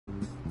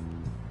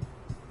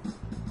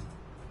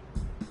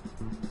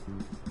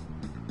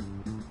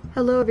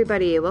Hello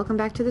everybody, welcome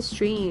back to the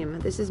stream.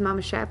 This is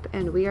Mama Shep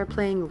and we are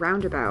playing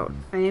Roundabout.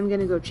 I am going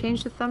to go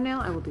change the thumbnail.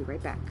 I will be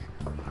right back.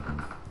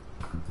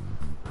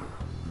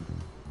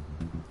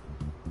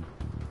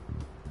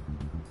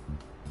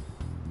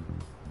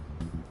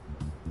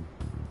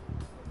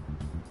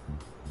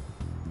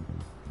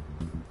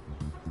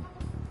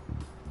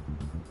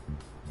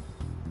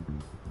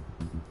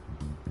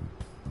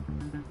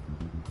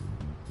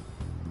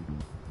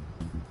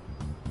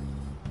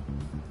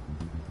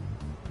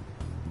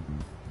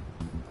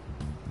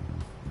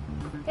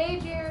 Hey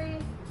Jerry!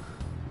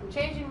 I'm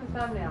changing the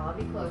thumbnail. I'll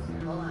be closer.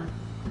 Hold on.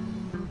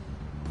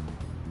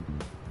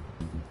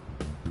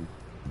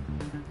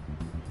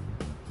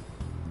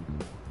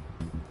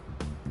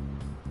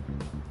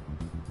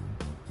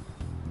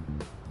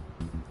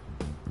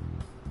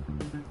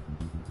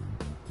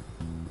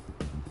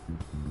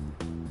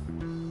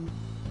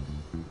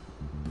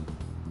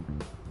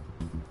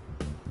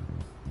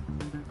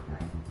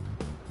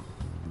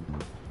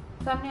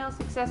 Thumbnail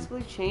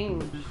successfully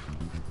changed.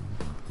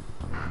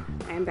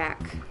 I am back.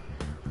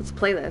 Let's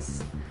play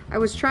this. I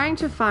was trying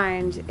to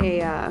find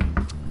a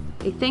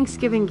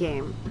Thanksgiving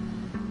game,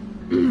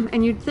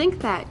 and you'd think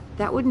that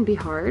that wouldn't be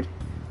hard,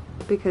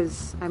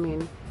 because I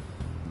mean,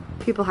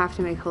 people have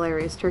to make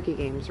hilarious turkey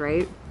games,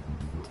 right?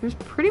 There's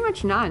pretty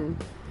much none,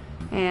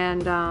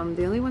 and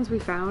the only ones we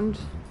found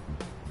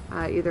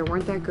either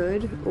weren't that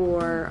good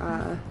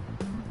or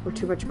were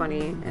too much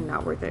money and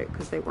not worth it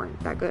because they weren't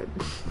that good.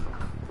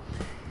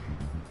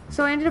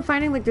 So I ended up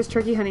finding like this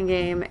turkey hunting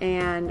game,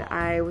 and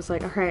I was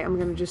like, alright, I'm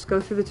gonna just go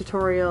through the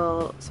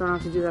tutorial so I don't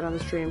have to do that on the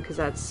stream because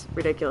that's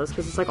ridiculous,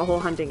 because it's like a whole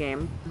hunting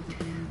game.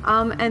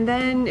 And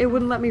then it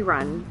wouldn't let me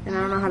run, and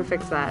I don't know how to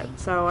fix that.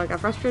 So I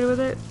got frustrated with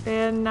it,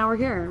 and now we're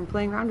here. I'm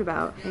playing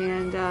Roundabout,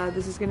 and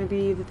this is gonna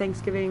be the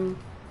Thanksgiving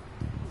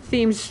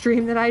themed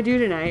stream that I do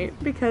tonight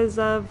because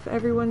of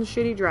everyone's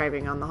shitty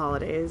driving on the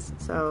holidays.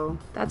 So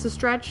that's a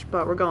stretch,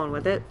 but we're going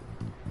with it.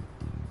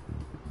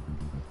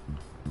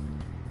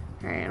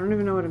 Alright, I don't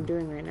even know what I'm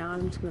doing right now.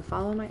 I'm just going to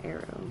follow my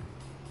arrow.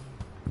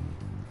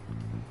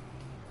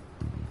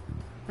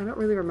 I don't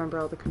really remember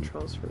all the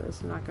controls for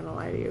this, I'm not going to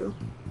lie to you.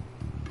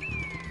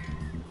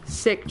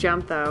 Sick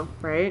jump though,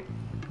 right?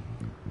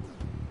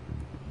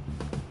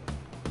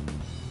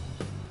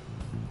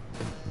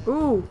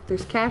 Ooh,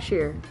 there's cash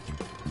here.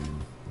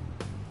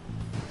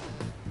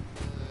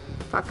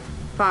 Fuck,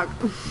 fuck.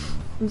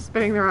 I'm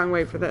spinning the wrong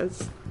way for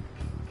this.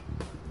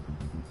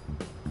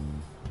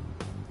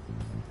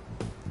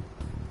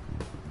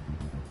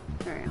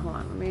 Alright, hold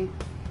on, let me...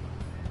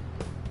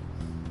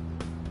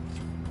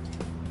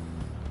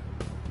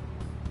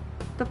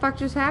 What the fuck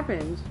just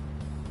happened?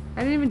 I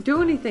didn't even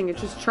do anything, it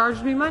just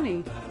charged me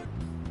money.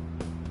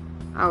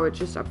 Oh, it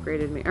just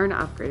upgraded me. Or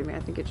not upgraded me,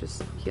 I think it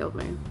just healed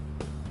me.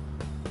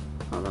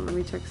 Hold on, let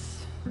me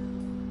text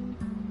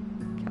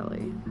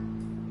Kelly.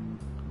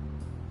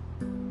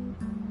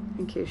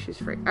 In case she's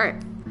free.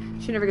 Alright,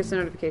 she never gets the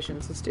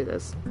notifications, let's do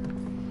this.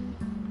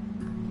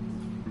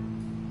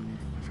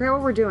 I forget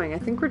what we're doing. I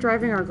think we're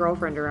driving our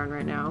girlfriend around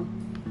right now.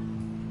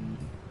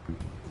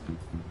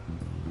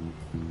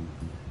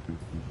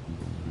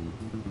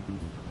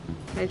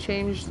 Can I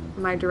change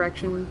my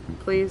direction,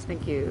 please?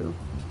 Thank you.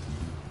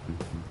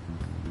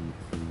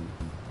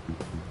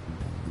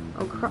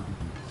 Oh,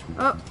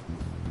 oh,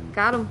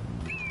 got him.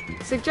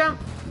 Sick jump.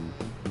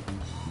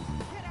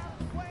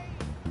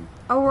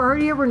 Oh, we're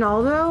already at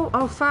Ronaldo?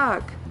 Oh,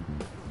 fuck.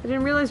 I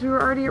didn't realize we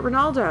were already at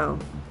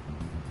Ronaldo.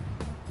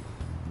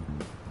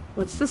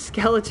 What's the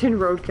skeleton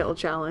roadkill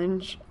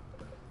challenge?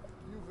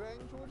 You rang,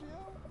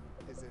 Giorgio?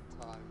 Is it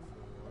time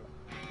for...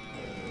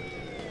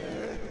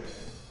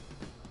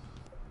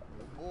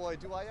 Oh boy,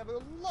 do I ever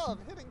love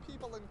hitting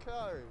people in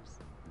cars!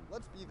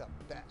 Let's be the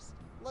best.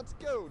 Let's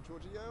go,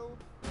 Giorgio!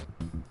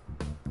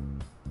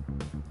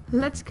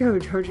 Let's go,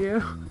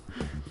 Giorgio.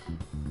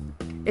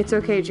 It's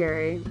okay,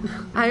 Jerry.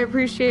 I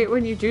appreciate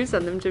when you do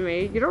send them to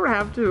me. You don't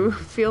have to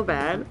feel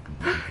bad.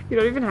 You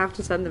don't even have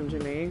to send them to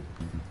me.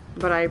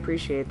 But I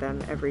appreciate them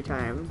every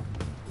time.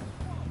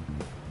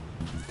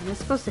 Am I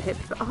supposed to hit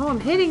people? Oh, I'm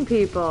hitting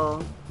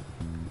people!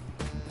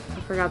 I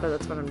forgot that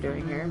that's what I'm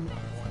doing here.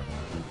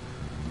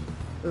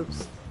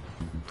 Oops.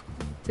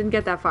 Didn't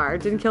get that far.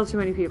 Didn't kill too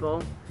many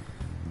people.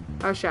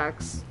 Oh,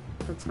 shucks.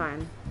 That's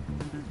fine.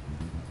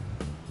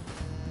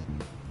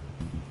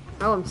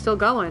 Oh, I'm still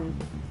going.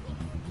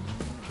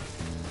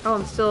 Oh,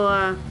 I'm still,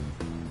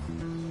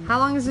 How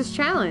long is this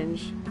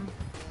challenge?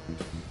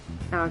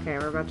 Oh, okay,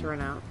 we're about to run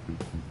out.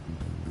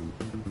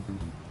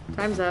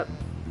 Time's up.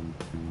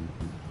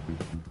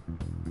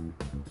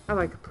 Oh,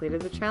 I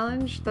completed the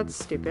challenge? That's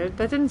stupid.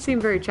 That didn't seem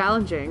very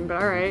challenging, but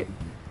alright.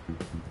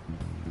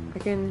 I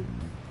can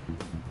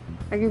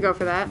go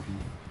for that.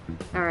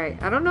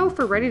 Alright, I don't know if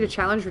we're ready to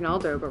challenge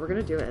Ronaldo, but we're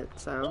gonna do it,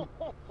 so.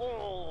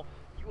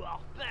 You are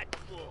back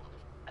for,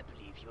 I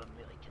believe you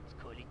Americans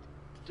call it,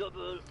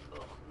 double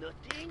or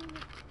nothing.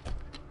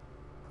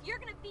 You're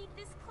gonna beat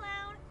this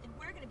clown, and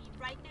we're gonna be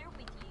right there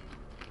with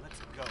you.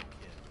 Let's go,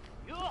 kid.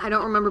 I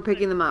don't remember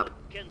picking them up.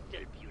 Can't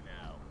help you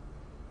now.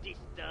 This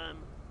time,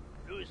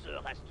 loser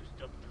has to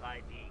stop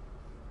driving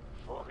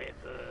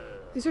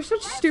These are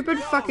such stupid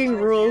fucking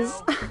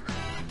rules.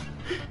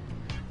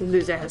 The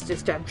loser has to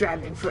stop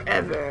driving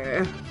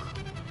forever.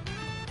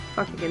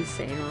 Fucking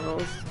insane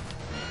rules.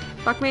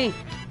 Fuck me.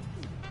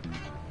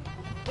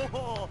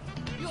 Oh,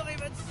 you're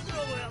even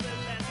slower than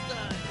last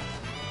time.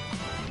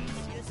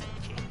 Easy as a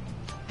kick.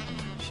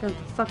 Shut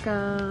the fuck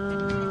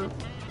up.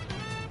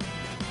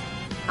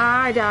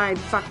 I died.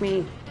 Fuck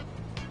me.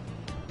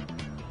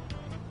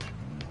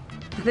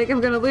 I think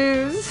I'm gonna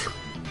lose.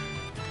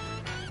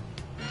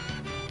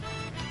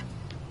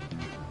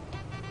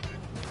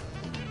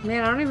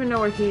 Man, I don't even know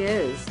where he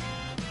is.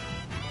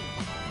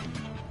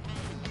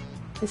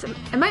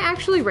 Am I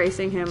actually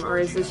racing him, or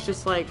is this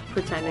just like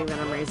pretending that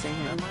I'm racing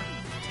him?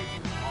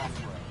 Taking an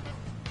off-road.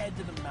 Head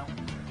to the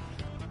mountain.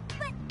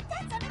 But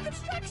that's under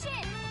construction!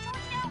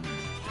 Giorgio,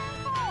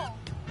 careful!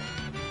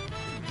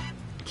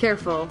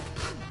 Careful.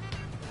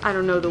 I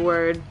don't know the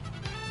word.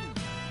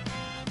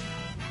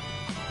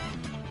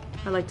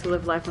 I like to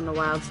live life on the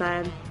wild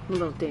side. I'm a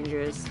little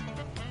dangerous.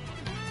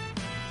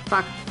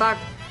 Fuck, fuck.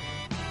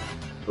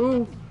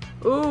 Ooh,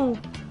 ooh.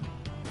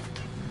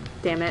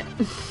 Damn it.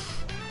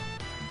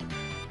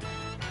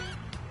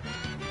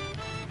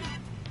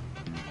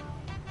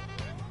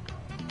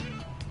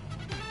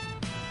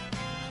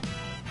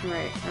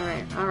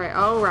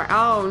 Alright.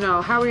 Oh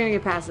no, how are we gonna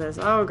get past this?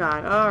 Oh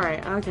god,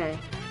 alright, okay.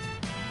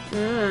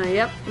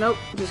 Yep, nope,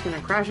 just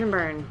gonna crash and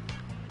burn.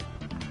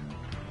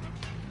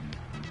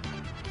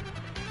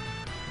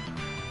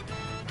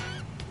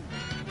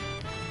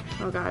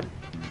 Oh god.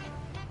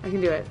 I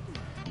can do it.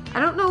 I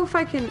don't know if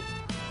I can...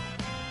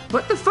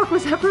 What the fuck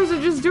was that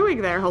person just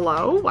doing there?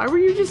 Hello? Why were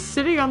you just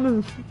sitting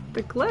on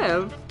the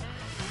cliff?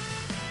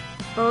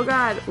 Oh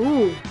god.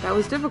 Ooh, that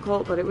was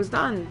difficult, but it was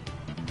done.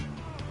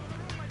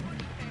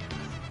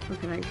 Oh,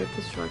 can I get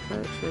this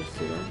shortcut? Should I just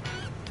do that?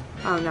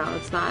 Oh no,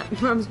 it's not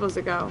where I'm supposed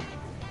to go.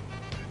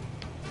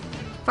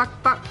 Fuck,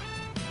 fuck.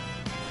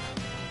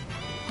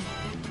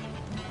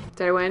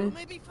 Did I win?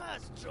 Maybe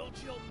fast,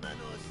 Giorgio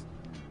Manos,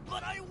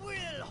 but I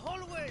will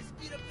always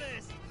be the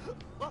best.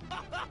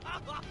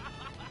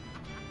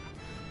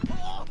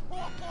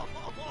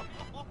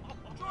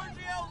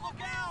 Giorgio,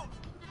 look out!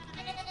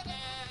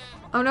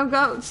 Oh no,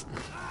 goats.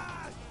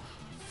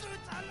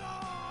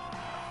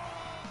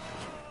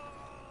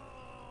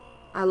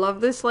 I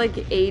love this like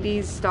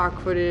 80s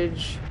stock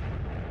footage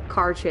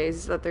car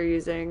chase that they're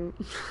using.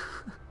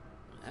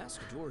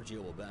 Ask Giorgio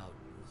about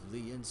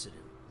the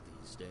incident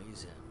these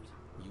days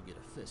and you get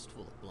a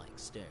fistful of blank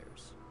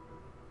stares.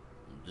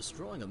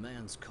 Destroying a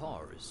man's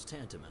car is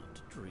tantamount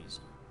to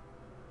treason.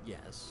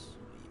 Yes,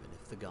 even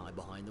if the guy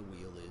behind the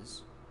wheel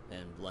is,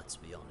 and let's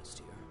be honest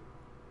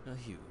here, a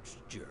huge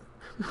jerk.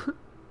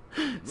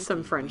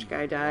 Some French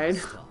guy died.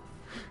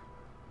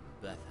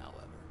 Beth,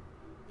 however,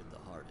 did the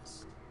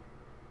hardest.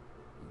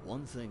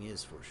 One thing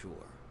is for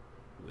sure.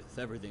 With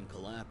everything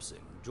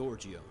collapsing,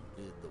 Giorgio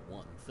did the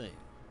one thing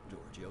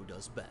Giorgio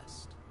does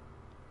best.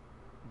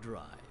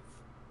 Drive.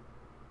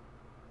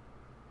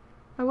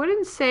 I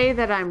wouldn't say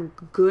that I'm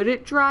good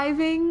at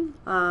driving.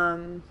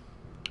 I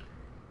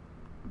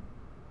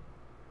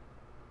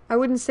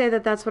wouldn't say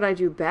that that's what I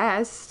do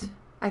best.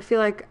 I feel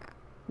like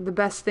the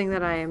best thing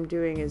that I am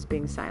doing is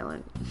being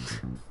silent.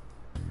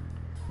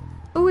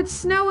 Oh, it's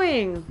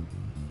snowing!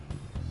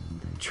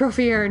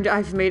 Trophy earned,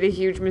 I've made a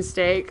huge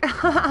mistake.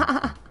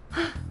 A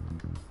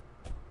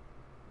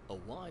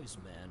wise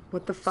man.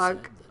 What the once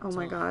fuck? said that Oh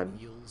my god. time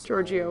heals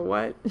Giorgio, all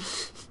what?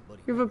 wounds, but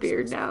he You have a never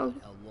beard now.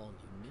 specified how long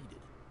you needed.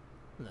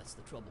 That's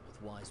the trouble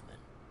with wise men.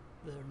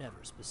 They're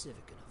never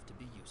specific enough to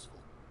be useful.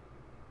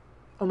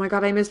 Oh my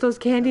god, I missed those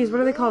candies. What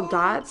are they called?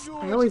 Hello, Dots? I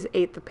George. always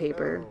ate the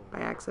paper Oh. by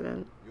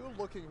accident. You're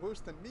looking worse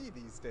than me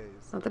these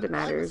days. Not that it I'm a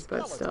matters,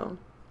 but skeleton. still.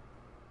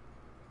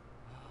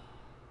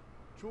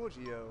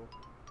 Giorgio,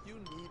 you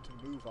need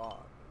to move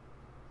on.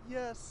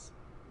 Yes,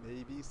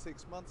 maybe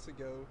 6 months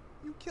ago,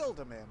 you killed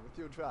a man with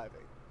your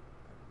driving.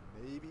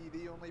 And maybe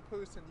the only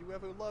person you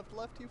ever loved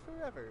left you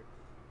forever.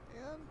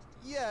 And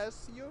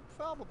yes, you're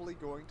probably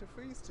going to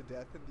freeze to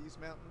death in these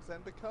mountains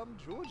and become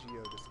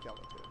Giorgio the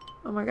skeleton.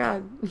 Oh my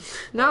god.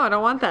 No, I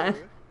don't want that.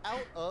 You're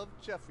out of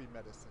Jeffrey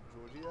medicine,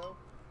 Giorgio.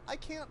 I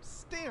can't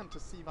stand to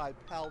see my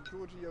pal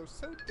Giorgio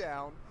so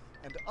down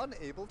and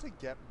unable to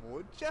get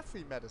more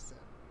Jeffrey medicine.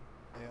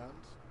 And,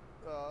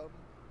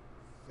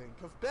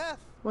 think of Beth.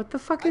 What the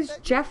fuck I is bet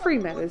you Jeffrey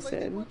thought the one lady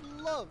medicine?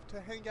 would love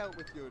to hang out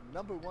with your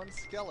 #1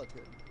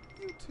 skeleton.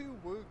 You two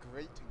were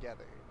great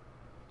together.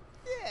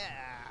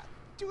 Yeah,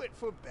 do it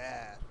for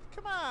Beth.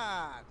 Come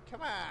on,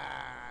 come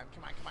on,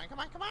 come on, come on, come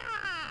on, come on.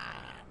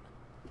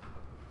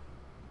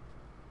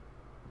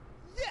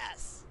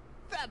 Yes,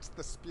 that's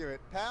the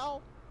spirit,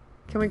 pal.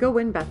 Can we go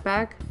win Beth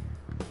back?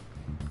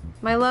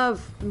 My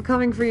love, I'm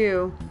coming for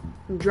you.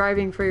 I'm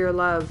driving for your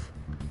love.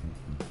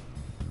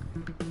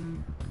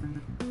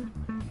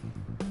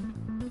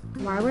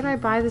 Why would I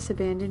buy this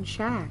abandoned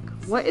shack?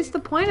 What is the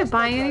point of Just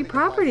like buying any riding a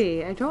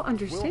property? I don't We'll have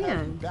you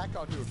understand. back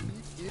on your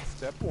feet in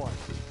step 1.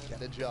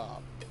 Get a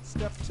job.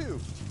 Step 2.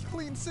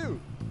 Clean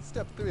suit.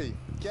 Step 3.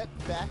 Get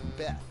back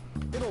Beth.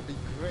 It'll be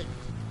great.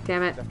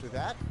 Damn it. After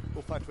that,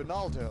 We'll fight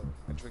Ronaldo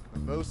and drink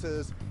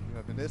mimosas. You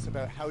reminisce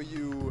about how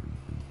you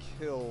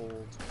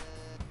killed...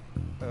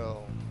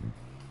 Oh.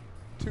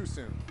 Too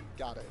soon.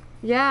 Got it.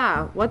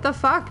 Yeah, what the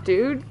fuck,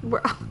 dude?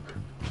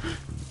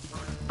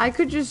 I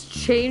could just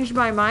change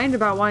my mind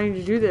about wanting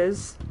to do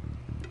this.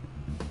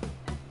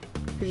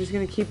 You're just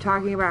gonna keep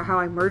talking about how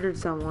I murdered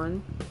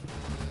someone.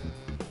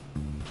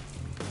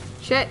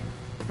 Shit!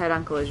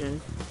 Head-on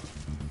collision.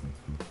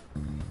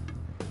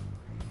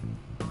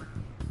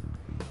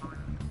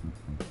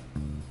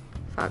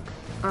 Fuck.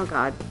 Oh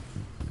god.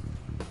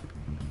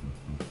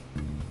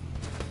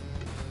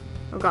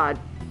 Oh god.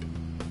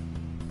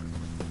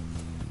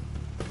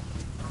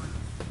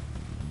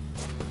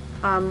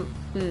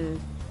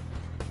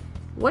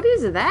 What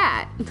is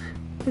that?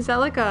 Is that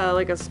like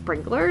a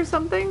sprinkler or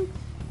something?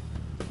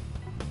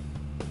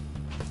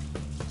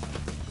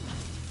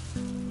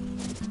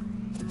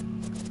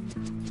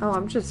 Oh,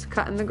 I'm just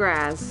cutting the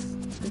grass.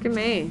 Look at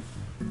me.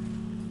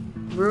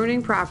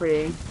 Ruining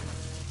property.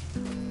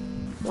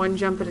 One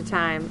jump at a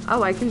time.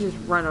 Oh, I can just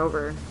run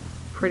over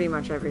pretty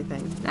much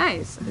everything.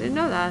 Nice. I didn't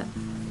know that.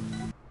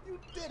 You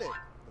did it.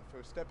 The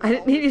first step is I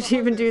didn't need you always to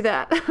even the do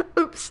hardest. that.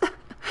 Oops.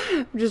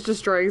 I'm just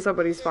destroying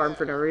somebody's farm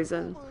for no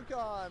reason. We'll work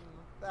on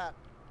that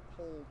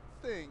whole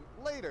thing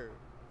later.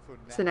 For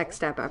It's the next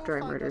step now, after I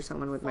we'll find murder us some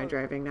someone with my fun.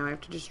 driving. Now I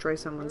have to destroy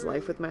someone's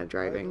life with my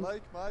driving. I'd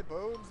like my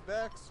bones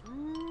back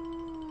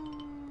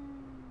soon.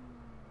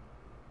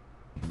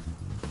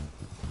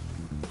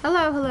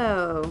 Hello,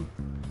 hello.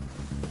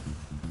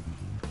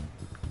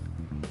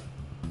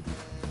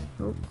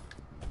 Oh.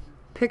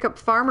 Pick up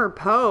Farmer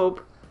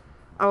Pope.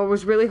 I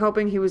was really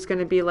hoping he was going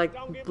to be like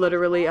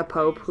literally a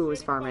pope who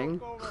was farming.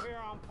 Over here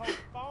on Pope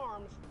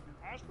Farms,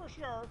 that's for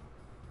sure.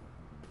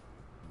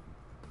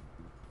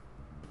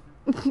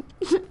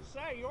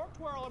 Say, your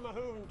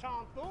twirly-mahoo and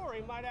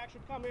tomfoolery might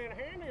actually come in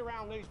handy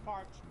around these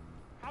parts.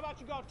 How about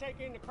you go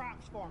take in the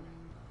crops for me?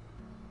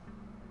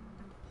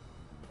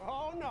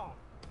 Oh no,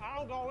 I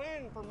don't go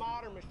in for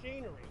modern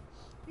machinery.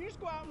 You just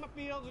go out in my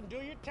fields and do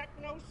your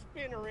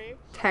techno-spinnery.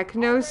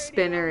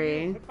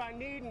 Techno-spinnery. If I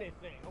need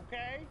anything,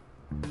 okay?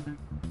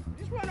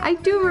 Just run I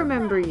over do there,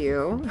 remember crops.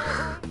 you.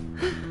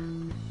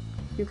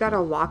 You got a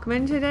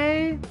Walkman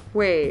today?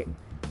 Wait.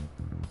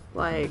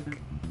 Like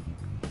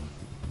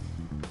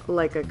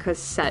a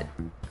cassette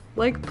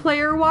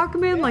player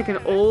Walkman? Like an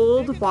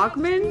old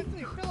Walkman?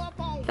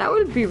 That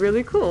would be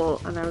really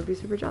cool, and I would be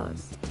super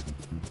jealous.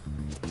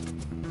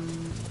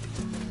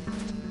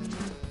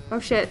 Oh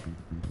shit.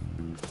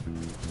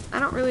 I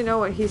don't really know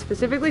what he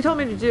specifically told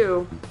me to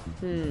do.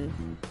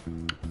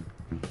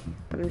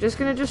 But I'm just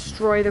gonna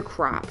destroy the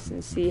crops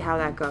and see how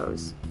that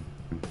goes.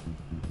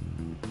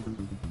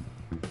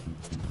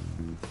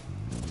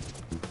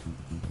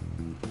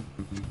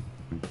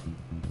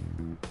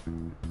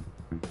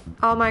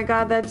 Oh my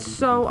god, that's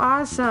so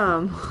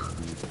awesome!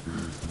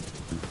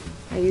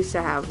 I used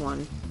to have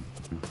one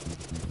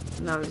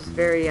when I was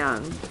very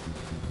young.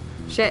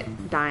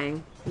 Shit,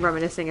 dying.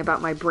 Reminiscing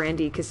about my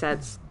Brandy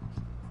cassettes.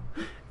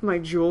 My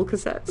Jewel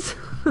cassettes.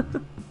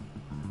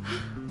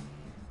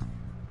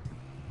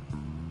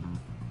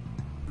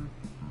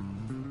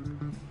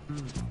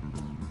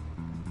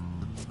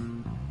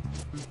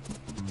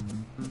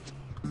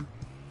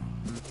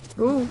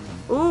 Ooh,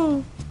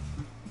 ooh.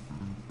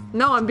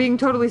 No, I'm being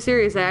totally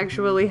serious. I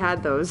actually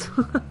had those.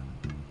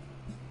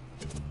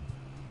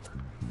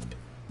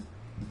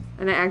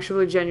 And I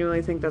actually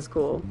genuinely think that's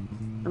cool.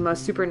 I'm a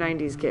super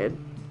 90s kid.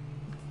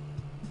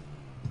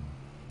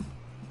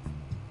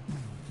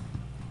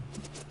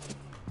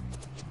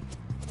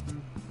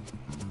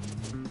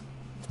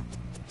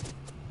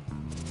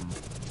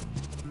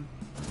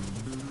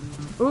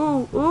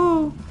 Ooh,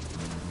 ooh.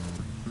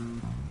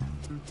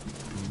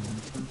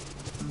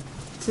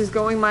 This is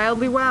going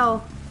mildly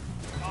well.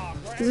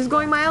 This is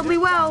going mildly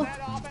well.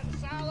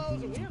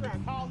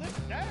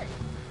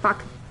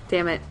 Fuck.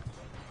 Damn it.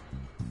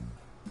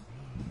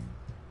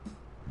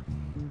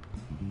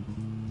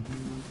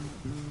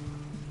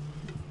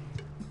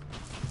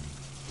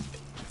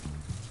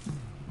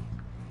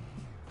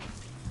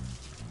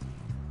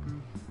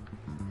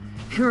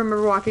 I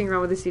remember walking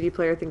around with a CD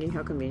player thinking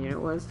how convenient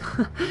it was.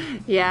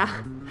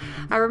 Yeah.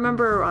 I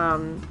remember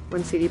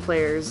when CD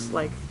players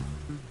like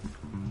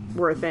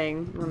were a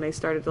thing when they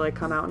started to like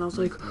come out, and I was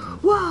like,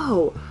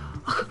 whoa,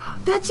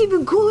 that's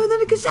even cooler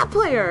than a cassette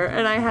player.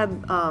 And I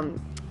had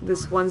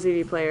this one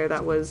CD player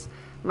that was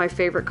my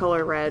favorite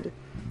color, red,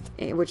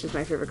 which is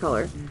my favorite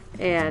color,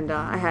 and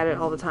I had it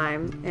all the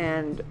time,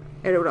 and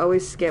it would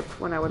always skip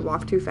when I would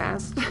walk too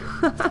fast.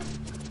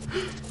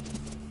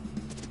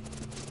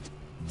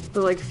 The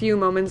like few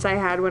moments I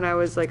had when I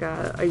was like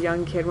a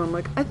young kid when I'm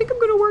like, I think I'm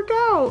gonna work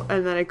out,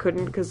 and then I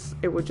couldn't because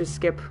it would just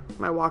skip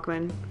my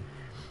Walkman.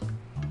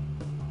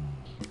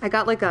 I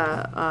got like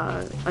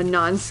a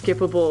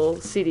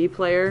non-skippable CD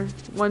player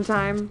one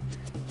time.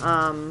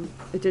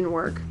 It didn't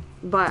work,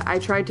 but I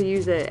tried to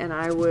use it, and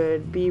I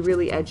would be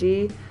really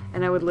edgy,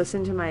 and I would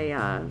listen to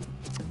my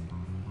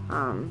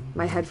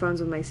my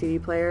headphones with my CD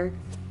player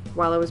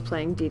while I was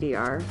playing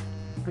DDR.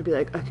 I'd be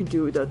like, I can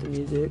do it without the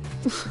music.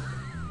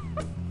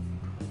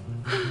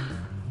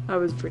 That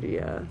was pretty,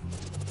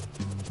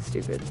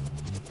 stupid.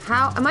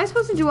 How am I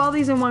supposed to do all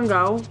these in one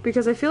go?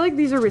 Because I feel like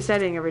these are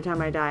resetting every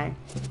time I die.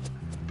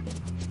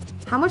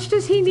 How much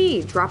does he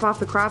need? Drop off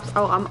the crops?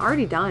 Oh, I'm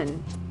already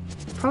done.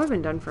 I've probably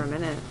been done for a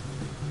minute.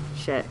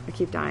 Shit, I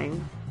keep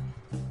dying.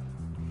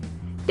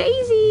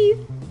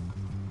 Daisy!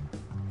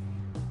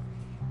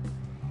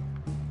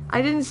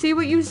 I didn't see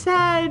what you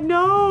said.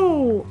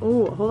 No!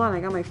 Oh, hold on. I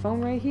got my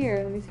phone right here.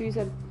 Let me see what you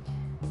said.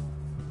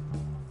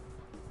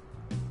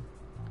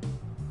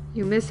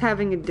 You miss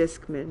having a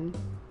Discman.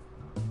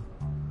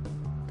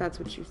 That's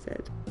what you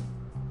said.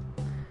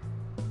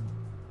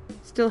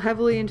 Still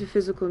heavily into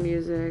physical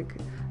music.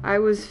 I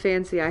was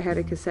fancy. I had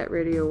a cassette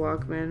radio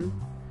Walkman.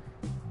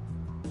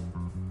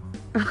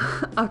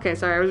 Okay,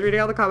 sorry. I was reading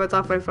all the comments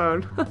off my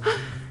phone.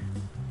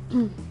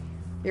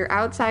 You're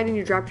outside and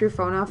you dropped your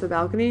phone off the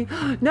balcony?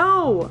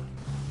 No!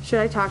 Should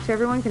I talk to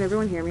everyone? Can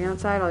everyone hear me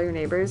outside? All your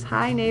neighbors?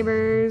 Hi,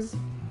 neighbors.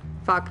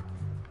 Fuck.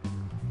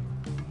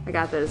 I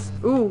got this.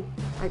 Ooh,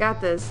 I got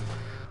this.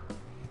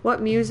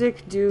 What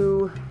music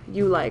do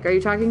you like? Are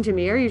you talking to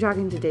me or are you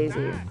talking to Daisy?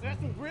 Nice.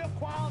 That's some real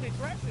quality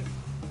dresses.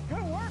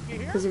 Good work, you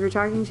hear? Because if you're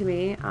talking to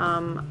me,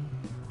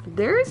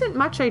 there isn't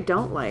much I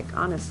don't like,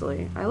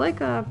 honestly. I like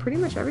pretty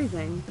much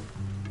everything.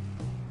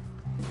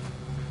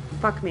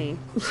 Fuck me.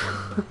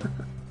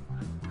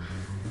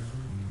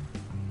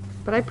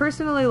 But I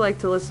personally like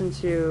to listen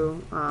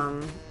to,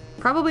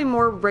 probably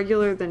more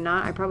regular than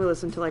not, I probably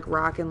listen to like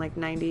rock and like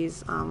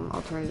 90s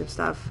alternative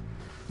stuff,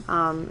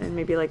 and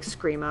maybe like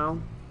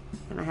screamo.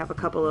 And I have a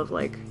couple of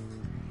like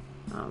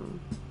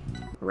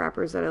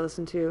rappers that I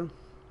listen to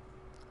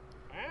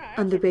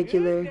on the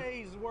regular.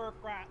 You're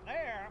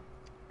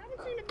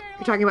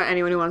talking about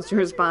anyone who wants to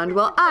respond.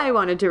 Well, I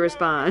wanted to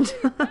respond.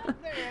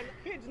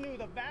 Kids knew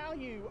the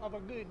value of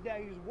a good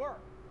day's work.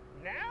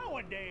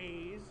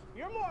 Nowadays,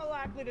 you're more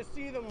likely to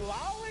see them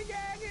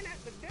lollygagging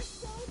at the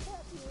disco or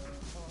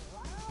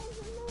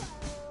lounging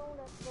around.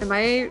 Am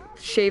I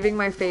shaving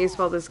my face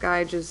while this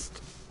guy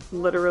just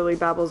literally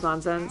babbles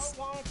nonsense? I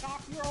don't want to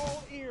talk your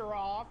whole ear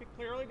off. You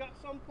clearly got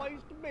someplace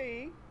to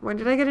be. When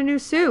did I get a new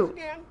suit?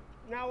 Again.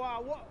 Now,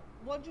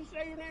 what'd you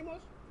say your name was?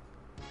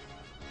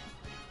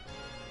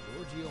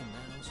 Giorgio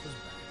Manos was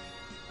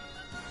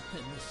back.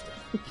 And this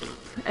time.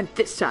 And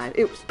this time,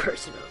 it was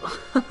personal.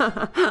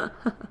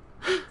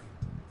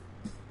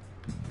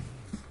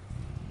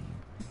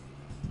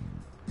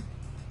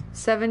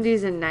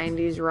 '70s and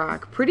 '90s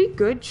rock. Pretty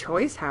good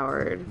choice,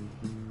 Howard.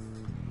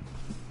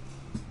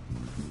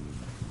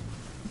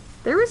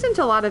 There isn't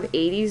a lot of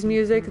 '80s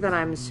music that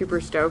I'm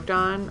super stoked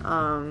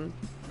on,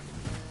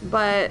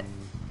 but I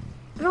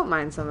don't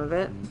mind some of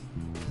it.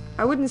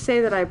 I wouldn't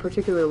say that I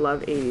particularly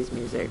love '80s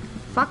music.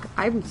 Fuck,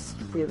 I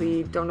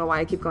really don't know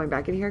why I keep going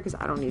back in here, because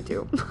I don't need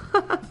to.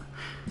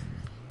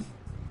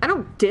 I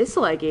don't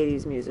dislike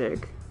 '80s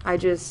music. I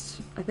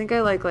think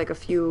I like a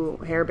few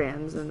hair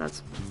bands, and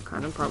that's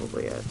kind of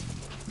probably it.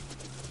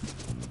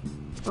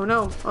 Oh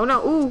no,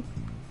 ooh!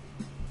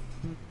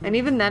 And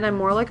even then, I'm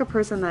more like a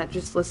person that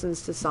just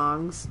listens to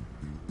songs.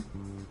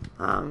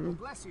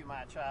 Bless you,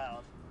 my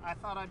child. I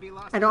thought I'd be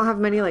lost. I don't have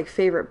many like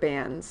favorite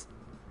bands.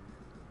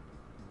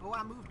 Oh,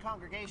 I moved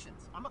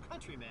congregations. I'm a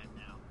countryman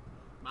now.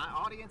 My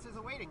audience is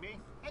awaiting me.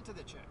 Head to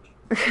the church.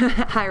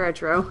 Hi,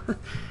 Retro.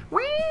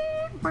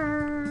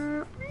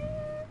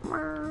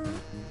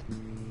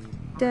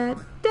 Da,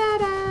 da,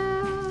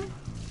 da.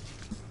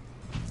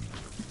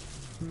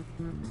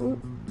 Ooh,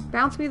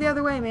 bounce me the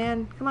other way,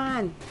 man. Come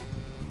on.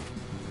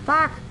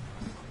 Fuck.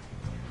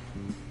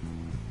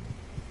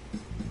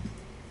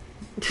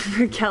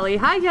 Kelly.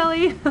 Hi,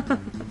 Kelly.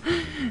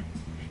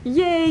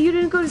 Yay, you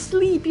didn't go to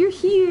sleep. You're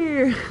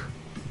here.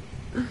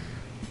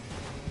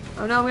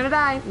 Oh no, I'm gonna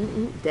die.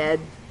 Dead.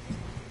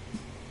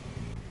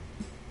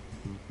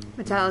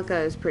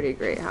 Metallica is pretty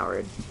great,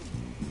 Howard.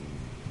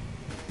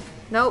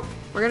 Nope,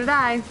 we're gonna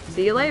die.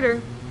 See you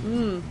later.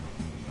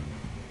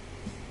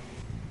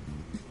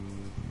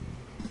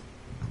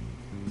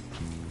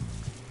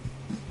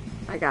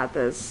 I got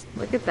this.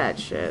 Look at that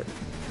shit.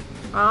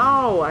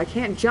 Oh, I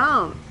can't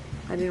jump.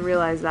 I didn't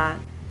realize that.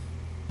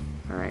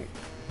 Alright.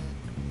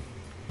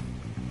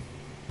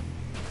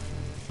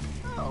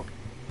 Oh.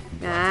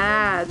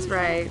 That's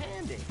right.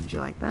 Did you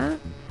like that?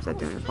 Is that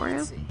doing it for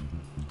you?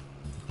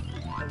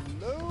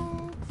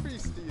 Hello,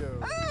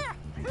 Christio.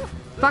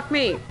 Fuck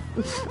me.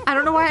 I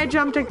don't know why I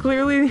jumped.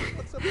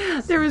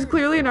 There was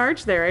clearly an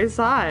arch there. I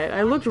saw it.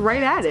 I looked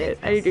right at it.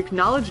 I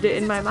acknowledged it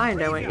in my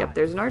mind. I went, yep,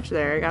 there's an arch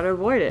there. I gotta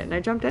avoid it. And I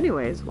jumped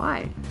anyways.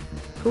 Why?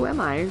 Who am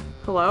I?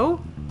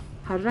 Hello?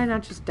 How did I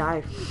not just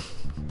die?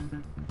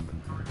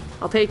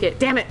 I'll take it.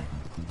 Damn it.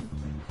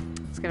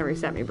 It's gonna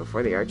reset me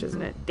before the arch,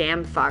 isn't it?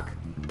 Damn fuck.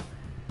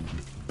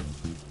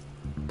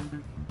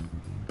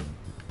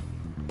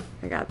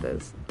 I got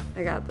this.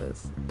 I got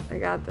this. I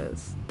got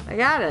this. I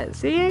got it.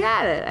 See, I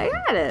got it. I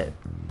got it.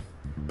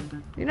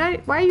 You're not.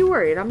 Why are you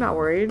worried? I'm not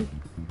worried.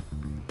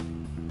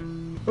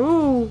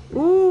 Ooh,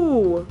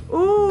 ooh,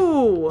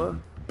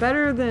 ooh.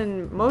 Better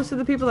than most of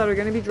the people that are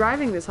going to be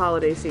driving this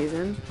holiday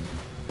season.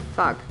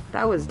 Fuck,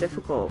 that was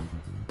difficult.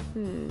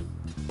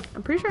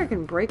 I'm pretty sure I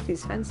can break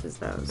these fences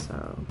though,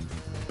 so...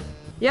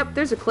 Yep,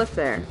 there's a cliff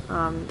there.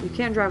 You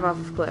can't drive off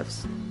of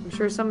cliffs. I'm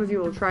sure some of you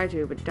will try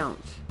to, but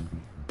don't.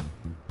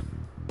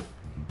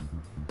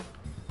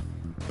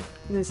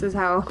 This is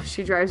how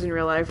she drives in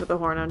real life with a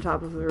horn on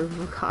top of the roof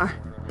of a car.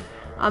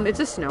 It's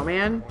a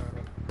snowman.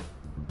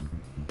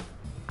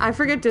 I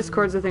forget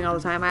Discord's a thing all the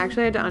time. I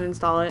actually had to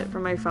uninstall it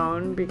from my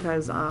phone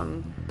because,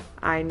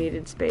 I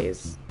needed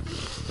space.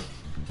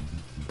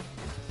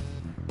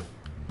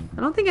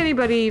 I don't think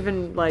anybody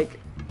even, like,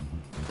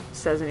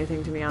 says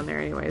anything to me on there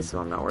anyway, so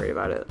I'm not worried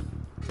about it.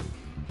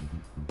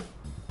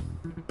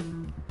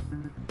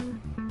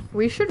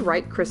 We should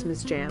write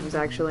Christmas jams,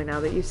 actually,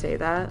 now that you say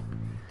that.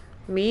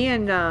 Me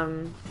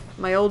and,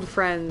 my old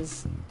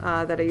friends,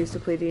 that I used to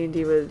play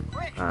D&D with,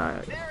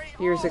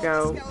 years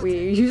ago, we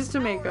used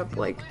to make up,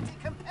 like,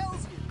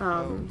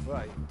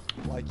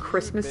 Like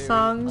Christmas you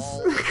songs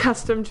buried all-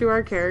 custom to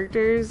our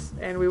characters,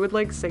 and we would,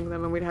 like, sing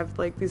them, and we'd have,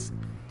 like, these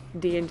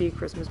D&D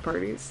Christmas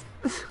parties.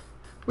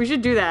 We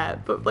should do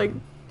that, but, like,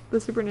 the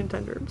Super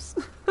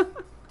Nintenderps.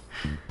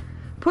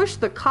 Push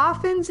the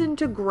coffins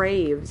into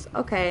graves.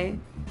 Okay.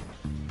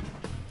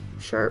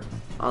 Sure.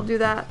 I'll do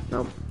that.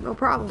 No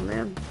problem,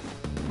 man.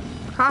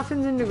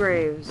 Coffins into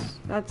graves.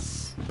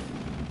 That's...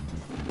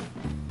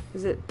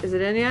 Is it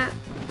in yet?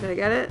 Did I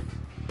get it?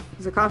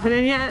 Is the coffin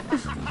in yet?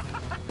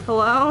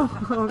 Hello?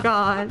 Oh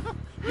god.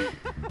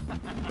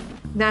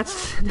 Now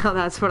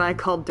that's what I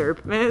call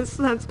derp miss.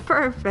 That's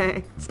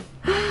perfect.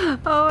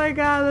 Oh my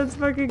god, that's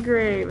fucking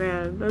great,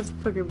 man. That's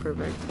fucking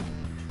perfect.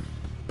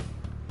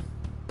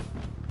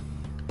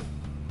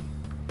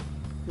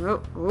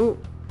 Oh.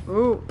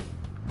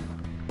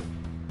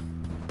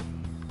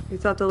 You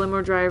thought the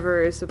limo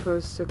driver is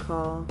supposed to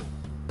call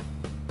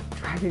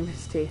driving Miss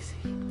Stacy.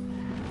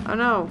 Oh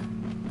no.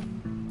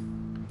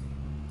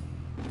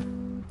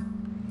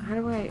 How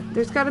do I...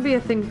 There's gotta be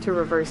a thing to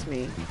reverse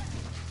me.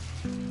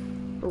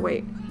 Oh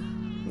wait.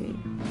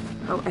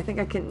 Oh, I think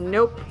I can...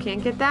 Nope,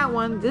 can't get that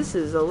one. This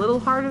is a little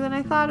harder than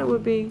I thought it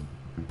would be.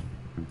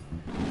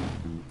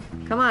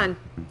 Come on.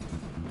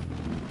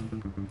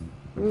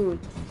 Ooh.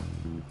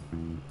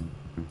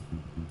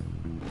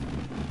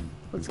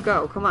 Let's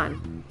go, come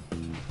on.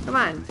 Come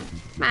on.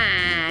 Come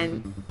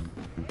on.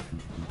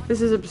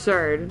 This is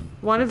absurd.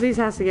 One of these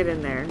has to get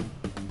in there.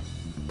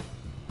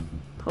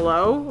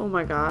 Hello? Oh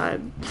my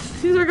god.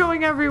 These are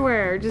going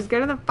everywhere. Just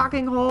get in the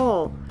fucking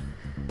hole.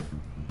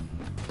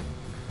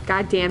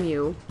 God damn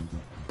you.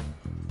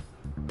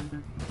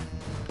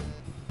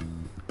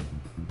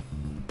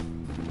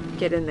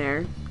 Get in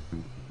there.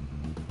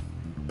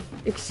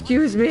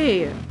 Excuse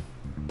me.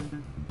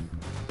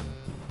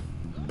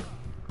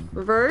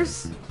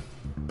 Reverse?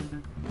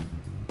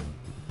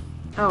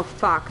 Oh,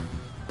 fuck.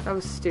 That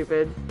was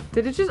stupid.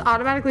 Did it just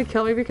automatically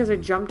kill me because I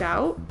jumped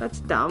out? That's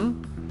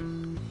dumb.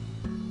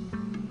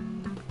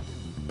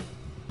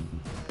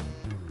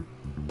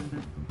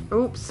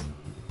 Oops.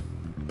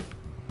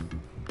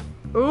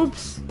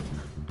 Oops.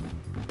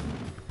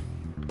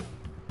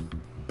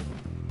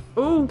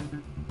 Ooh.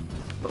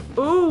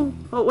 Ooh.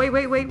 Oh,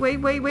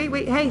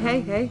 wait.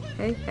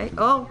 Hey.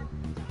 Oh.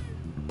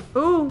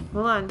 Ooh.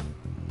 Hold on.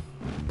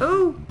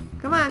 Ooh.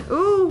 Come on.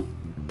 Ooh.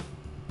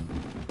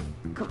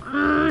 Come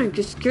on.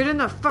 Just get in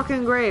the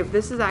fucking grave.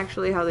 This is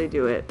actually how they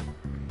do it.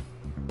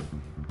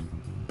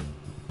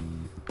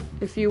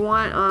 If you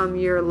want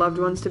your loved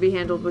ones to be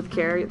handled with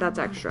care, that's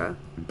extra.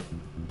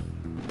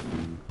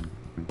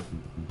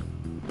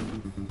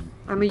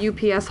 I'm a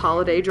UPS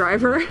holiday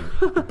driver.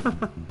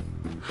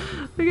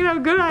 Look at how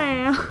good I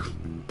am.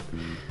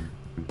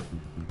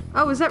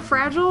 Oh, is that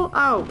fragile?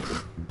 Oh,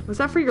 was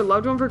that for your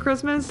loved one for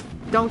Christmas?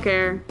 Don't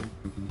care.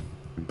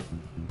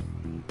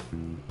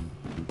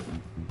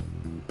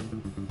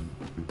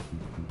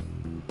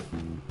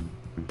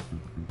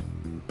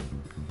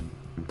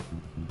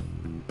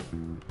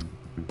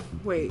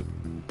 Wait.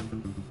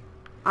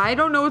 I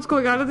don't know what's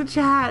going on in the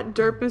chat.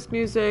 Derpist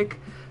music.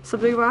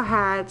 Something about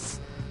hats.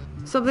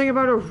 Something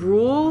about a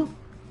rule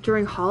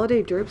during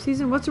holiday derp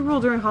season? What's a rule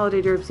during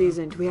holiday derp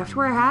season? Do we have to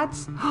wear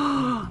hats?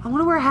 I want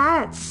to wear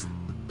hats.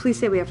 Please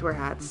say we have to wear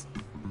hats.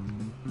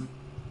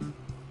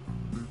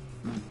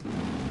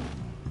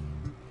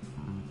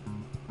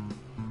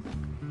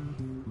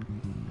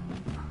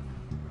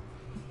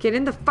 Get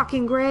in the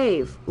fucking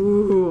grave.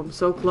 Ooh, I'm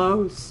so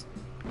close.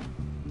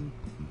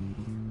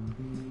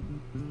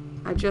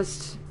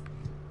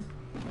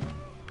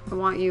 I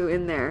want you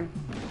in there.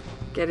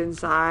 Get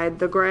inside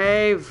the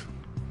grave.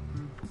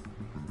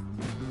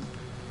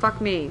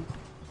 Fuck me.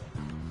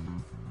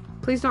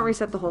 Please don't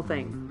reset the whole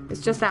thing.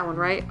 It's just that one,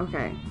 right?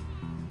 Okay.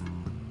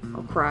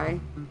 I'll cry.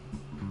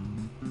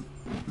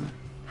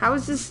 How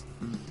is this?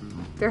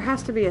 There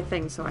has to be a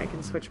thing so I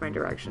can switch my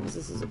directions.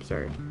 This is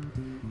absurd.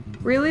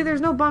 Really?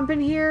 There's no bump in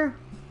here?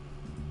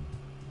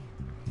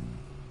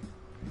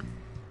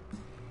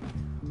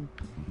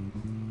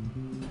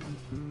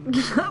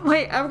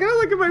 Wait, I'm gonna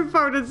look at my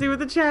phone and see what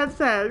the chat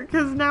said,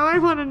 because now I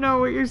want to know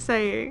what you're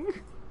saying.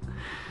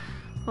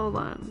 Hold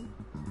on.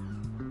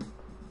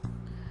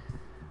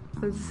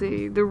 Let's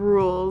see, the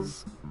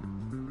rules.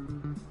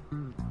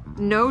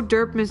 No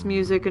Derpmas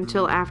music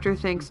until after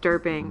thanks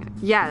derping.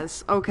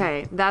 Yes,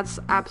 okay. That's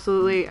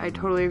absolutely, I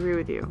totally agree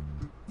with you.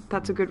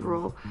 That's a good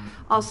rule.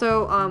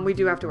 Also, we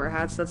do have to wear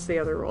hats. That's the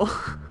other rule.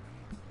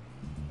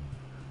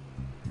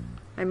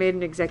 I made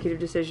an executive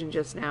decision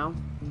just now.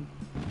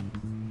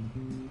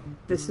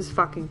 This is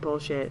fucking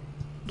bullshit.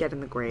 Get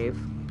in the grave.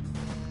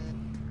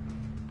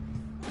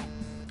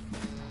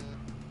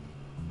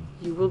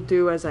 You will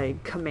do as I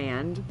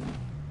command.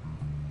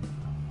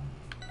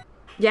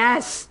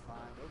 Yes! Fine,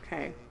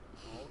 Okay.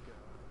 I'll go.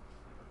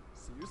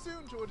 See you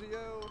soon,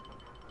 Giorgio.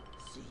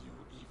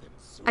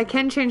 I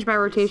can change my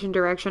rotation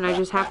direction. I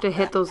just have to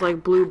hit those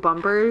like blue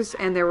bumpers,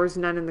 and there was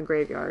none in the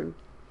graveyard.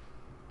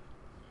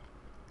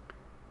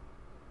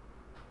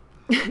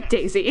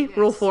 Daisy, Yes.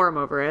 rule 4, I'm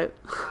over it.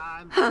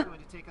 I'm just going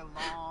to take a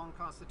long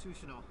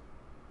constitutional.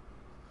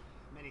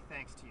 Many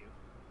thanks to you,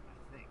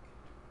 I think.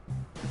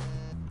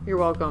 You're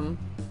welcome.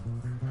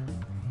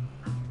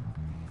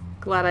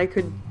 Glad I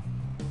could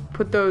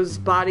put those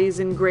bodies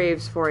in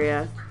graves for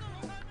you.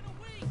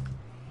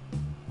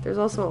 There's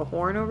also a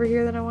horn over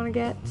here that I want to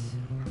get.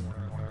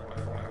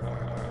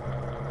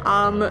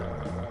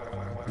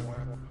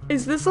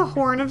 Is this a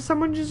horn of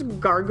someone just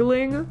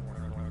gargling?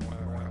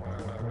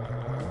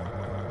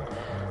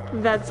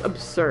 That's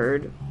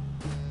absurd.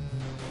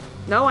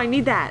 No, I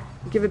need that.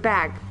 Give it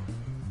back.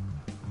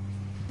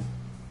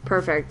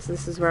 Perfect.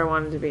 This is where I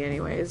wanted to be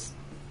anyways.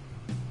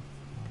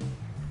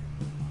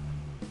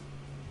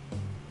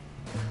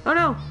 Oh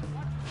no!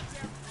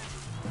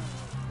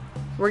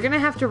 We're gonna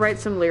have to write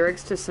some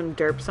lyrics to some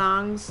derp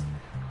songs.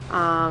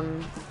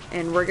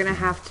 And we're gonna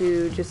have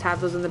to just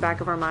have those in the back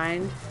of our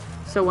mind.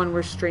 So when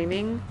we're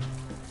streaming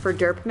for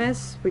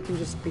Derpmas, we can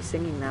just be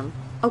singing them.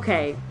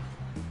 Okay.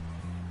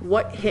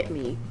 What hit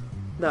me,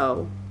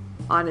 though?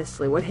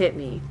 Honestly, what hit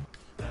me?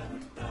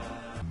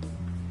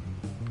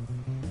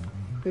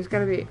 There's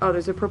gotta be... Oh,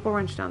 there's a purple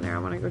wrench down there. I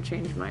want to go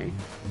change my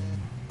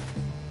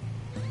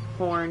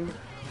horn.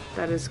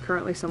 That is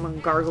currently someone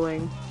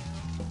gargling.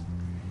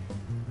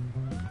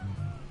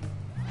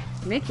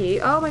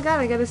 Mickey? Oh my god,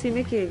 I gotta see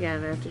Mickey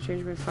again. I have to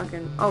change my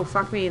fucking... Oh,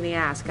 fuck me in the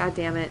ass. God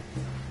damn it.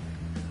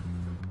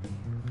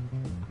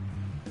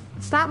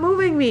 Stop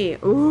moving me!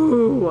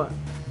 Ooh!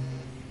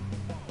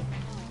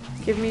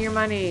 Give me your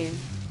money.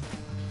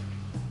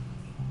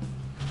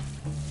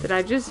 Did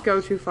I just go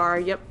too far?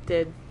 Yep,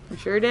 did. I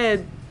sure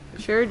did. I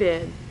sure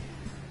did.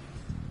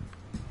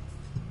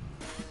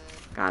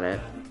 Got it.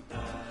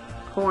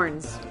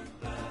 Horns.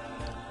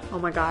 Oh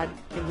my god,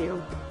 thank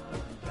you.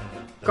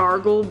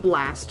 Gargle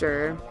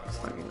blaster. It's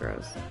fucking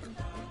gross.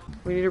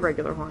 We need a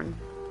regular horn.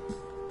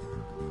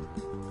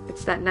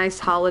 It's that nice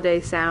holiday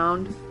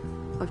sound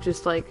of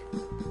just like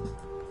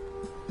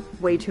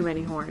way too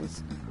many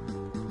horns.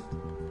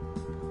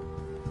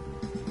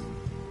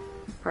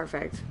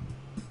 Perfect.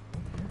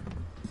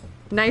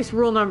 Nice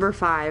rule number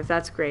 5.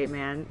 That's great,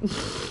 man.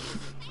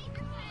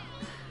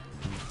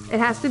 It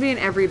has to be in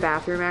every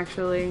bathroom,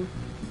 actually.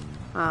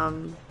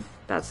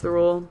 That's the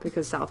rule,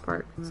 because South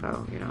Park,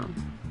 so, you know.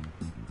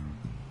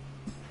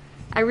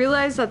 I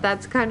realize that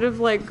that's kind of,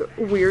 like,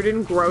 weird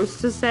and gross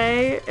to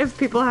say if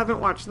people haven't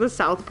watched the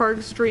South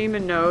Park stream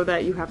and know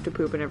that you have to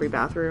poop in every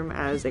bathroom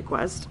as a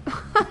quest.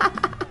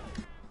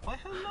 Why,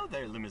 hello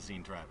there,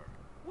 limousine driver.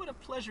 What a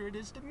pleasure it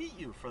is to meet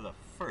you for the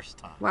first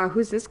time. Wow,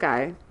 who's this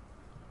guy?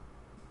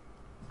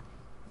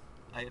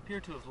 I appear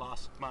to have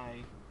lost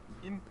my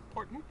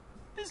important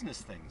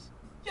business things.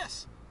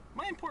 Yes,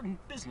 my important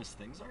business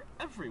things are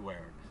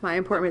everywhere. My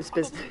important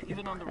business... Probably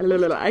even on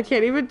the I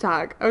can't even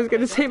talk. I was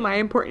going to say my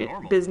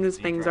important business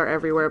things are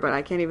everywhere, but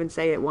I can't even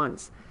say it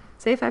once.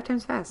 Say it 5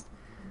 times fast.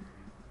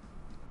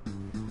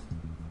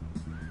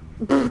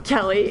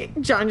 Kelly,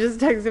 John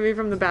just texted me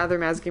from the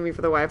bathroom asking me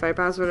for the Wi-Fi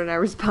password, and I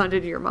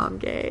responded, "Your mom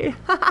gay."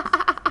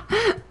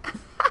 I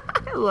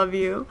love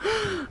you.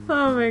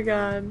 Oh my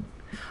god.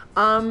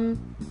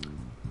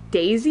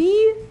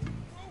 Daisy?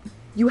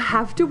 You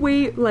have to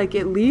wait like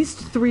at least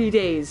 3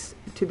 days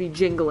to be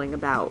jingling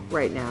about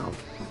right now.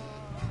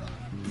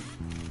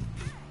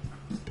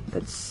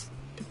 That's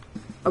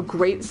a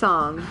great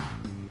song,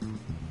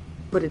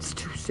 but it's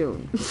too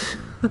soon.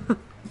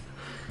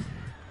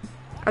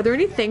 Are there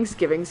any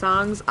Thanksgiving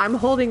songs? I'm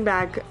holding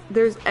back.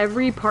 There's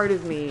every part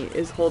of me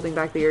is holding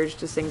back the urge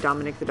to sing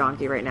Dominic the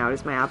Donkey right now. It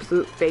is my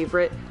absolute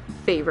favorite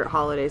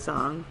holiday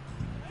song.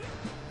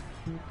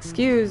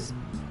 Excuse.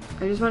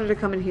 I just wanted to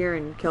come in here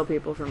and kill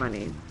people for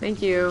money.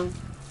 Thank you.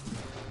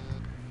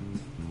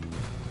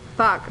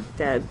 Fuck.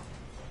 Dead.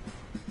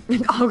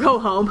 I'll go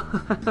home.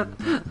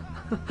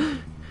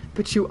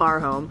 But you are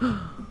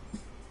home.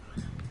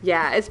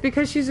 Yeah, it's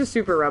because she's a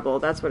super rebel.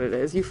 That's what it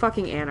is. You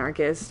fucking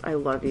anarchist. I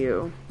love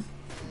you.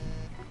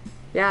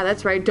 Yeah,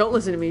 that's right. Don't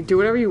listen to me. Do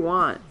whatever you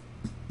want.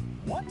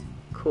 What?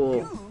 Cool.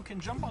 You can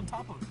jump on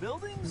top of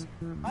buildings?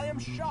 I am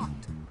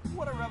shocked.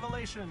 What a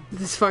revelation.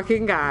 This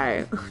fucking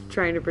guy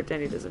trying to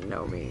pretend he doesn't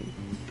know me.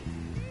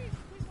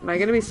 Am I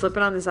gonna be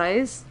slipping on this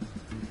ice?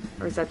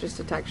 Or is that just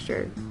a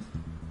texture?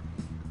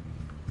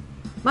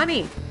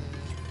 Money!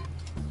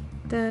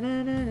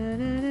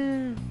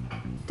 Da-da-da-da-da-da.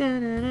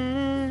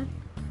 Da-da-da-da.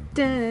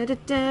 Da, da,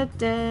 da,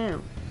 da.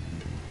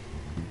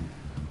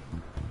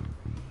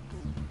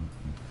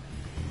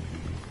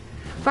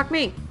 Fuck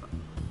me.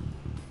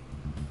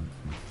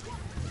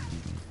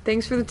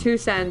 Thanks for the 2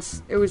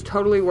 cents. It was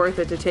totally worth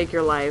it to take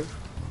your life.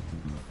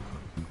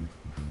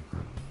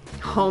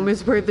 Home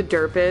is where the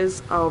derp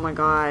is. Oh my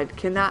god.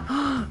 Can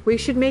that... We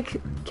should make...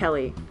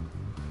 Kelly.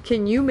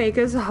 Can you make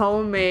us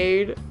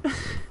homemade...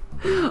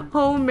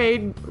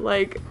 homemade,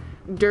 like,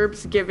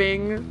 derps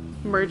giving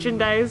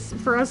merchandise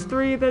for us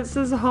 3 that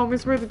says home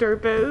is where the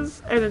derp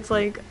is? And it's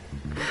like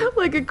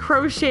a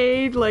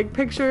crocheted, like,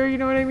 picture, you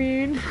know what I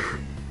mean?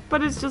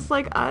 But it's just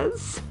like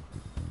us.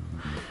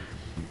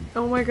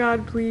 Oh my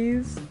god,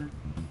 please.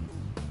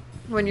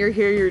 When you're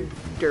here, you're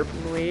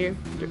derpmally.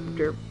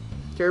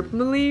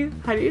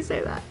 Derpmally? How do you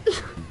say that?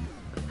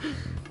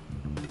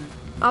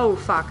 Oh,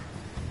 fuck.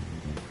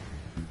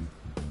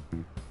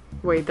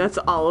 Wait, that's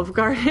Olive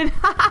Garden?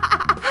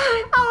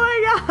 Oh my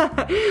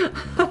god!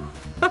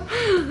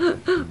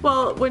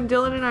 Well, when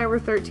Dylan and I were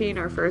 13,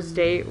 our first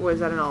date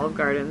was at an Olive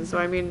Garden. So,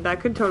 I mean, that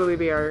could totally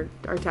be our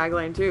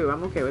tagline, too.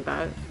 I'm okay with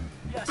that.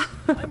 Yes,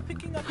 I'm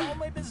picking up all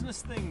my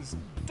business things.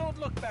 Don't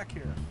look back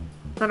here.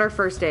 Not our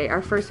first date,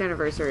 our first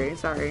anniversary,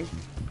 sorry.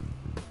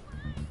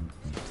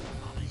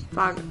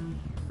 Fuck.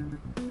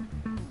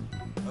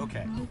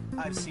 Okay,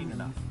 I've seen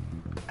enough.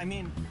 I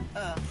mean,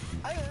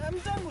 I'm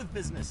done with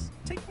business.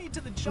 Take me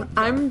to the junkyard.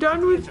 I'm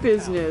done with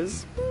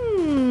business.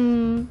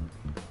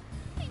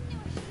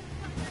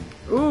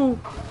 Ooh,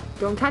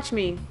 don't touch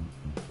me.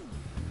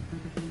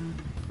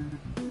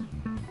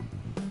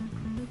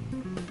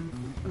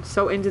 I'm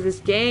so into this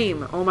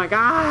game. Oh my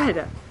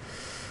god.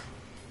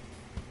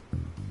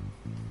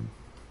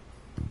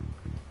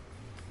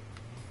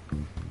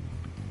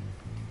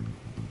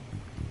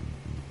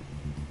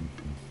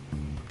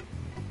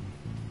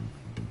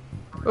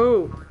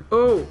 Oh,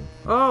 oh,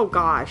 oh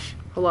gosh.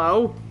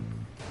 Hello?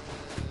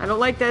 I don't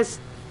like this.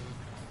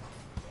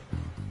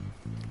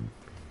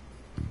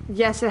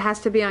 Yes, it has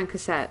to be on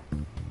cassette.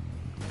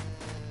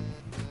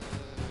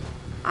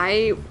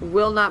 I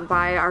will not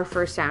buy our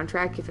first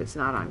soundtrack if it's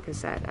not on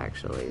cassette,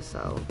 actually,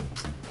 so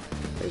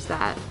there's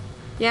that.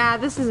 Yeah,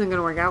 this isn't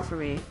gonna work out for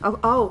me.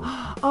 Oh,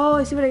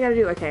 I see what I gotta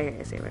do. Okay,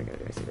 I see what I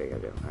gotta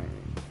do. Alright.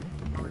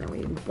 And then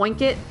we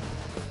boink it.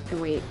 And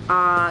we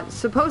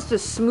supposed to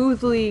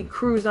smoothly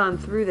cruise on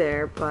through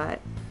there, but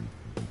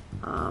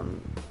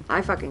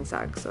I fucking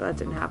suck, so that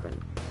didn't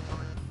happen.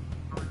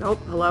 Nope,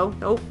 hello?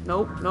 Nope.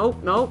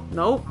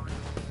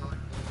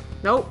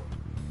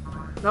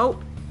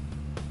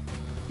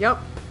 Yep.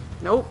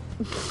 Nope.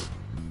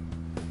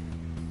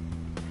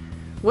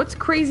 What's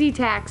Crazy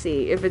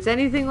Taxi? If it's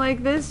anything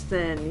like this,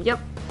 then yep.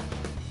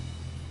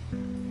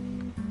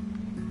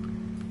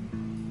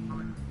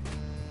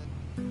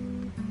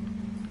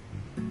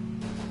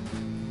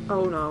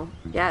 Oh no.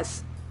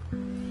 Yes.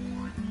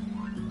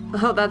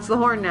 Oh, that's the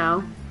horn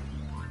now.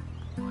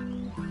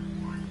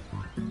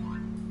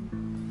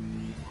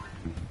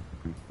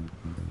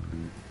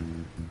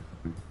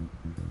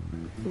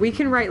 We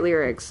can write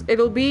lyrics.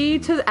 It'll be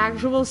to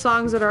actual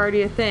songs that are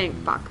already a thing.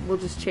 Fuck, we'll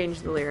just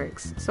change the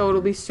lyrics. So it'll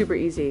be super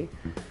easy.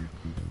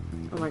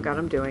 Oh my god,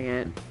 I'm doing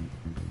it.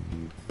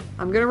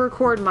 I'm gonna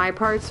record my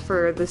parts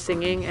for the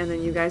singing, and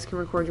then you guys can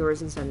record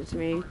yours and send it to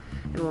me.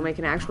 And we'll make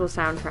an actual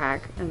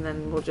soundtrack, and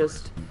then we'll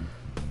just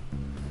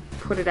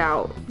put it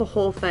out, the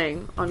whole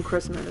thing, on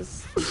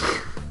Christmas.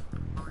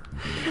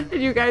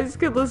 And you guys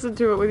could listen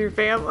to it with your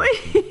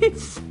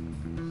families.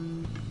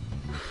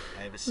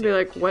 Be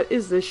like, what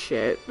is this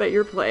shit that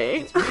you're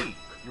playing? It's me,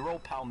 your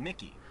old pal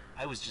Mickey.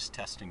 I was just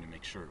testing to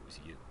make sure it was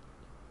you.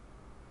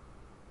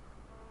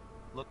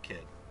 Look,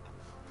 kid,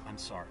 I'm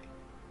sorry.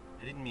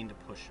 I didn't mean to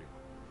push you.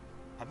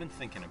 I've been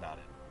thinking about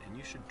it, and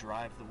you should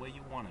drive the way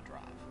you want to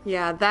drive.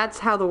 Yeah, that's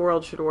how the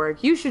world should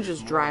work. You should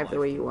just drive the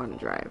way you want to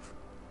drive.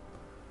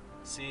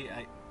 See,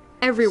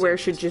 everywhere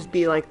should just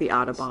be like the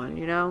Autobahn,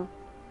 you know?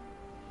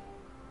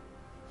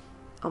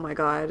 Oh my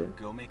god.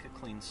 Go make a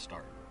clean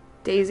start.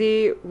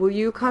 Daisy, will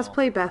you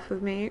cosplay Beth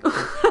with me?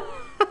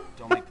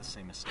 Don't make the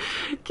same mistake.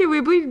 Can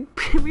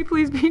we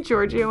please be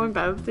Giorgio and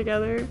Beth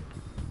together?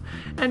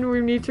 And we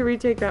need to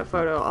retake that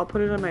photo. I'll put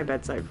it on my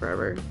bedside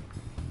forever.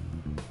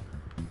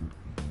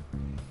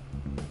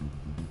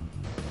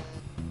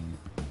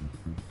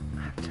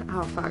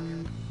 Oh, fuck.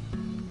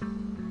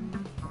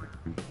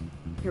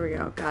 Here we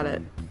go. Got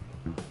it.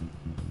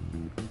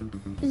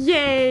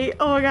 Yay!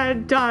 Oh my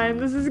god, done.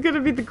 This is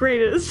gonna be the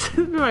greatest.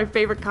 This is my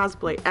favorite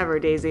cosplay ever,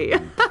 Daisy.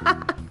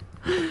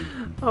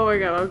 Oh my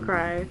god, I'll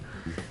cry.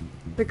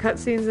 The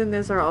cutscenes in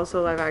this are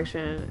also live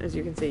action, as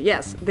you can see.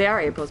 Yes, they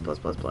are A++++. Plus,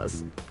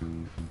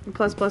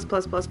 plus,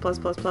 plus, plus,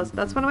 plus.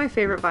 That's one of my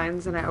favorite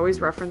vines, and I always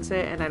reference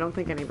it, and I don't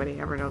think anybody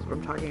ever knows what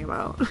I'm talking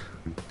about.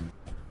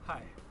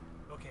 Hi.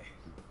 Okay.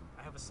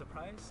 I have a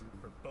surprise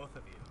for both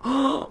of you.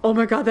 Oh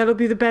my god, that'll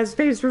be the best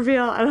face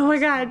reveal. And oh my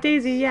god,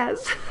 Daisy,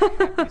 yes.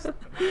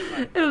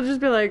 It'll just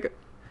be like,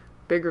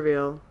 big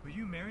reveal. Will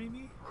you marry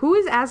me? Who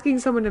is asking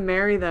someone to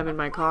marry them in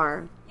my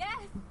car? Yes.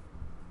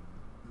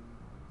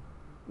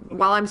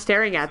 While I'm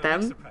staring at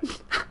them.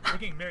 We're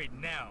getting married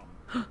now.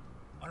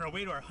 On our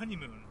way to our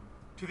honeymoon.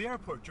 To the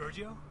airport,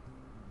 Giorgio.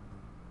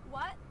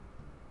 What?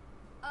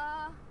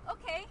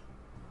 Okay.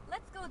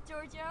 Let's go,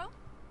 Giorgio.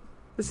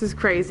 This is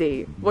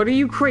crazy. What are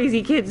you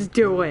crazy kids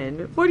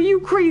doing? What are you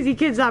crazy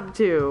kids up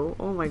to?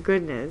 Oh my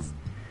goodness.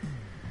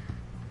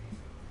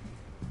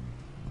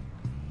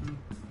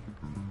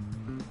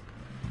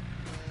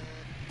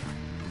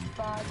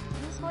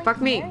 Fuck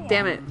me,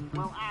 damn it.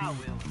 Well, I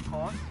will, of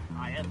course.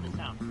 I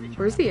understand.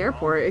 Where's the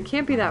airport? It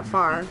can't be that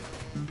far.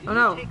 Oh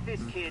no. Take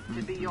this kid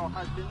to be your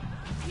husband.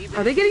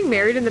 Are they getting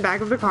married in the back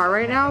of the car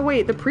right now?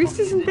 Wait, the priest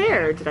isn't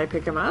there. Did I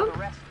pick him up? The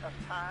rest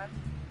of time,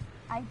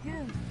 I do.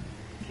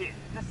 kid,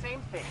 the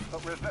same thing,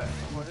 but reverse.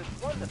 For this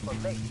wonderful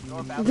lady you're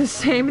about The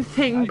same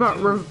thing but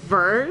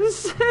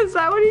reverse? Is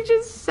that what he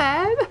just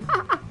said?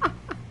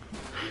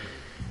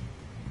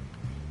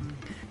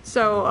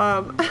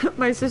 So,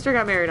 my sister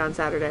got married on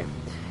Saturday.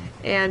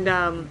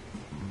 And,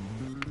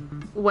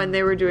 when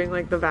they were doing,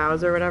 like, the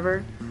vows or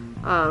whatever,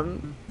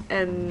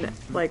 and,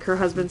 like, her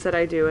husband said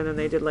I do, and then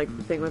they did, like,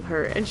 the thing with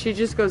her, and she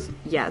just goes,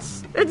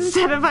 yes,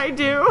 instead of I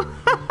do.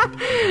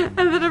 And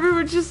then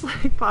everyone just,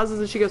 like, pauses,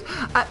 and she goes,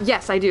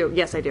 yes, I do,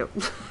 yes, I do.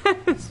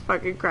 It's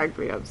fucking cracked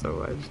me up so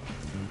much.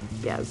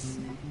 Yes.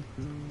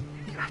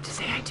 You have to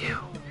say I do.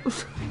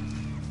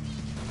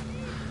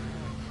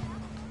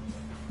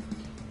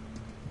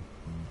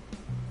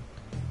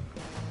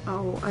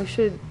 Oh, I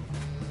should...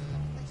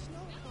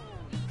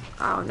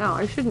 Oh, no,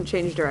 I shouldn't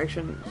change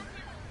direction.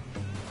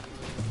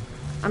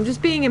 I'm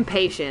just being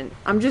impatient.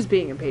 I'm just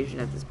being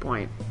impatient at this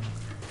point.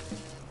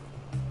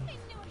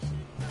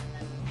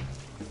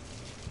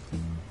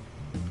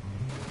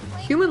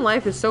 Human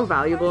life is so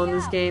valuable in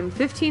this game.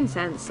 15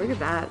 cents. Look at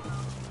that.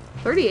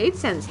 38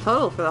 cents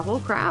total for the whole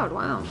crowd.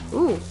 Wow.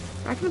 Ooh,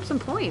 racking up some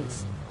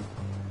points.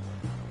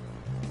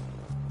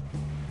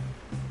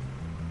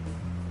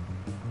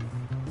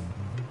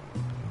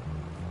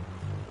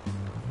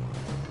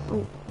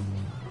 Oh.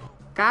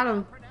 Got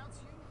him.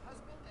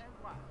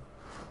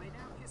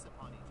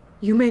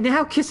 You may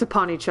now kiss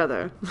upon each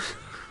other.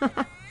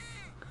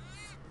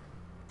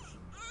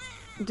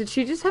 Did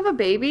she just have a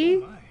baby?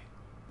 Oh my.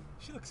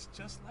 She looks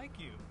just like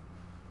you.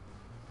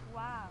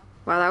 Wow.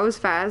 Wow, that was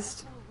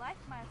fast. Whole life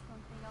milestone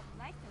thing up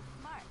nice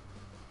and smart.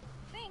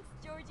 Thanks,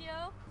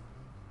 Giorgio.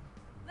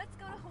 Let's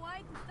go to Hawaii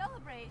to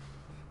celebrate.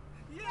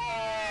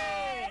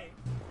 Yay!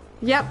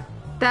 Yep,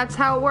 that's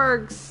how it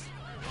works.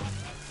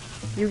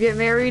 You get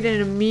married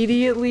and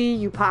immediately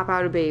you pop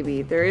out a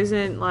baby. There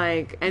isn't,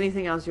 like,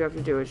 anything else you have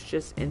to do. It's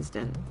just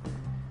instant.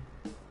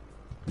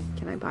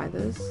 Can I buy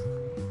this?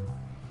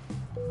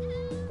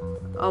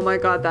 Oh my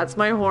god, that's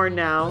my horn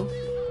now.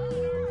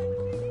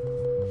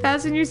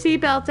 Fasten your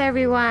seatbelts,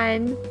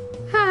 everyone.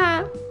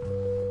 Haha.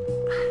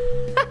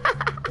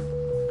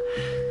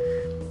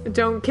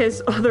 Don't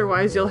kiss,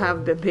 otherwise you'll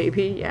have the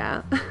baby.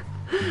 Yeah.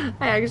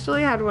 I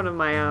actually had one of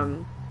my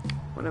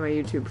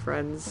YouTube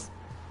friends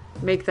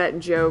make that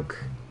joke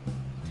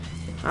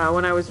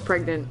when I was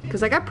pregnant,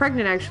 because I got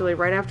pregnant actually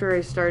right after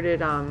I started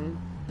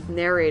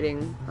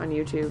narrating on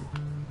YouTube,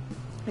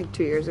 like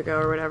 2 years ago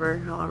or whatever,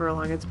 however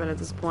long it's been at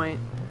this point.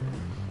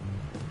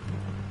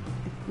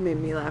 It made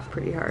me laugh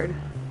pretty hard.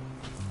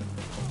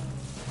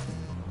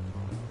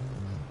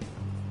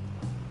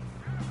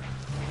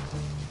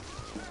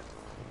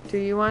 Do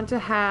you want to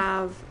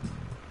have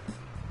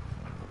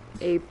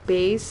a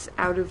bass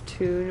out of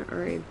tune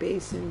or a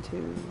bass in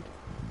tune?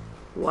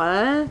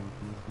 What?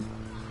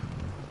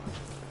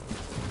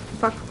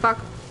 Fuck, fuck.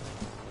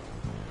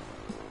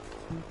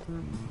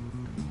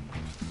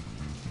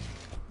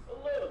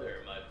 Hello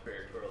there, my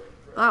fair twirling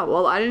friend. Oh,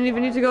 well, I didn't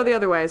even need to go the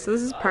other way, so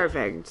this is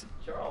perfect.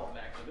 Charles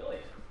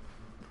Maximilian.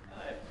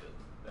 I've just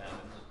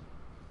vanished.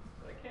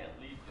 But I can't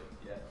leave just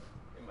yet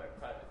in my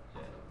private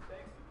jet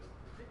thanks to this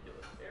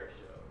ridiculous air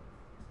show.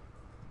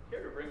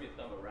 Care to bring me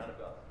some of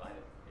Roundabout's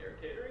finest air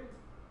catering?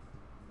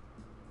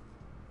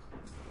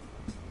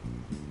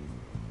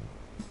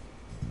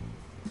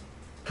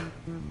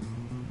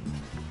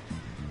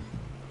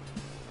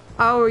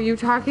 Oh, are you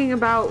talking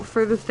about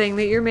for the thing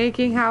that you're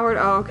making, Howard?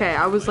 Oh, okay.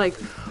 I was like,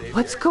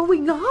 what's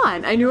going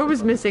on? I knew I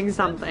was missing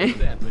something.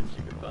 Sandwich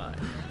you could find.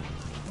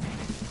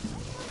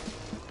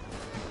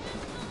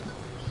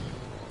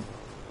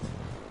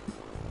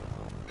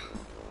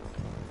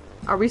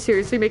 Are we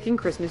seriously making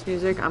Christmas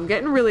music? I'm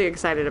getting really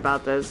excited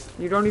about this.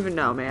 You don't even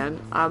know, man.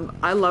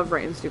 I love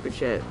writing stupid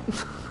shit.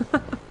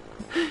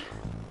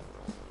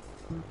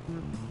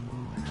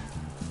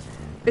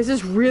 This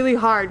is really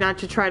hard not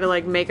to try to,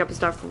 like, make up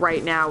stuff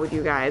right now with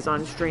you guys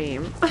on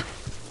stream.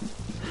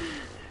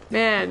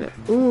 Man,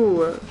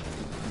 ooh.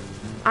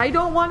 I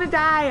don't want to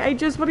die. I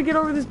just want to get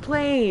over this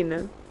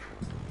plane.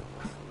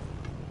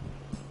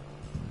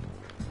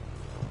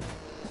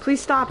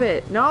 Please stop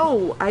it.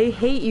 No, I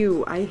hate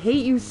you. I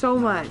hate you so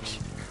much.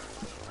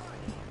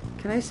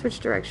 Can I switch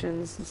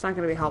directions? It's not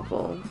going to be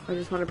helpful. I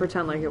just want to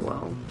pretend like it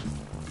will.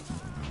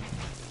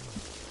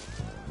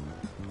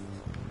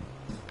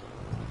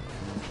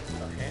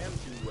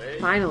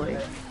 Finally.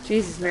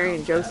 Jesus, Mary,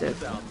 and Joseph.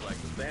 Sounds like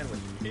the sandwich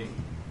king.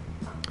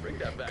 Bring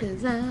that back.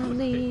 'Cause I'm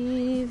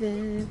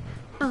leaving.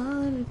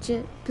 On a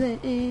jet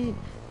plane,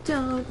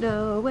 don't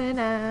know when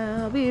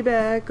I'll be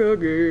back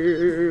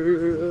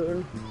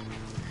again.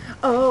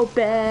 Oh,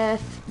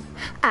 Beth,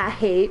 I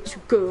hate to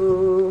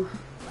go.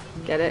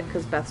 Get it?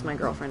 Because Beth's my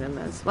girlfriend in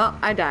this. Well,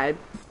 I died.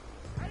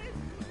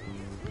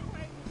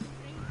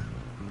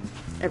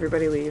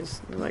 Everybody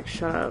leaves. They're like,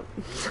 shut up.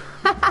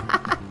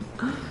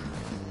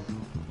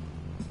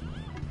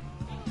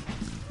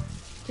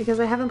 Because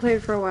I haven't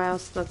played for a while,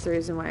 so that's the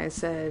reason why I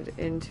said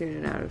in tune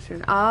and out of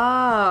tune.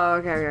 Oh,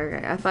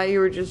 okay. I thought you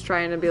were just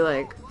trying to be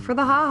like, for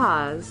the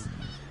ha-has.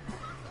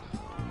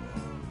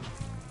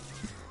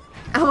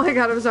 Oh my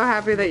god, I'm so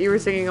happy that you were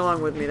singing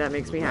along with me. That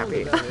makes me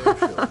happy.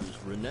 Roundabout Air Show is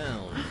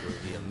renowned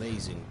for the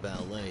amazing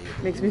ballet.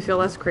 Makes me feel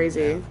less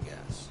crazy.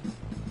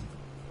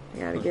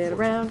 Gotta get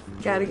around,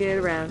 gotta get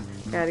around,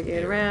 gotta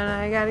get around,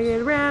 I gotta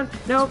get around.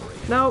 Nope.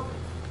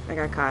 I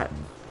got caught.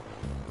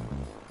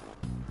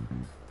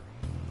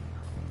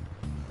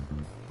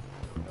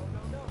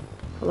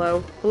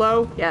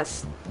 Hello?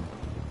 Yes.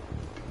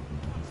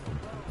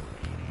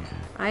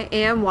 I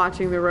am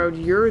watching the road.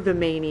 You're the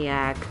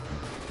maniac.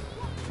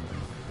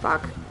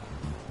 Fuck.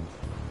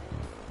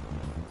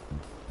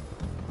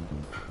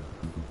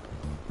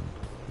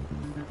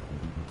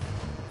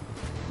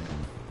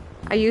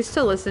 I used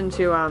to listen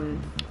to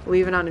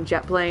Leaving on a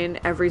Jet Plane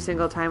every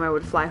single time I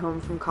would fly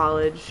home from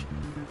college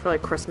for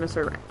like Christmas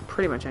or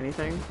pretty much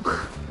anything.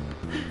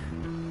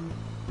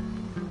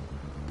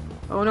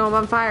 Oh no, I'm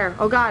on fire.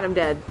 Oh god, I'm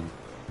dead.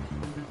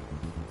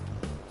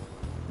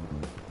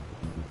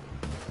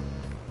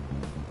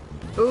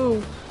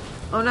 Ooh.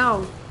 Oh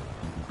no.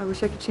 I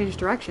wish I could change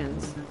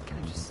directions. Can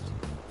I just...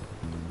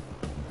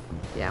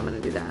 Yeah, I'm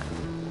gonna do that.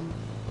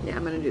 Yeah,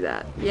 I'm gonna do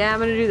that. Yeah, I'm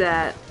gonna do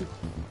that.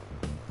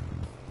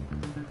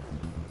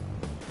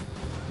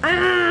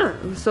 Ah!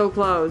 I'm so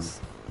close.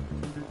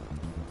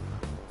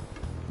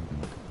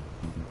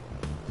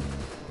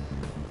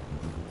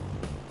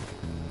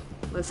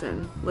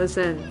 Listen.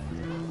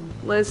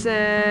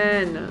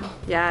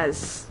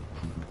 Yes.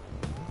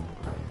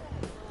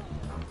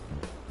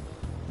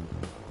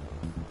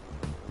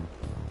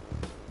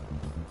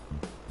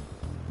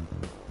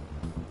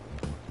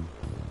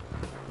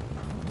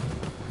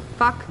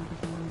 Fuck.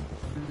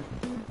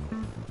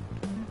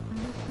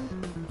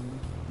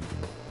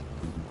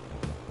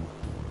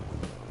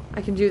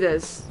 I can do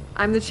this.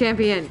 I'm the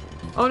champion.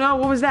 Oh no,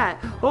 what was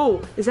that?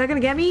 Oh, is that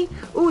gonna get me?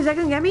 Oh, is that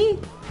gonna get me?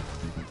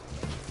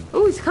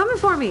 Oh, he's coming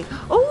for me.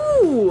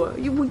 Oh,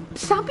 you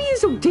stop being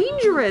so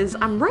dangerous.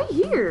 I'm right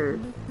here.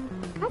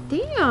 God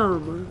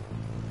damn.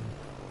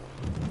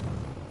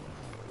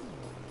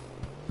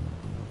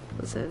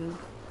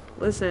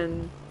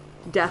 Listen.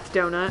 Death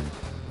donut.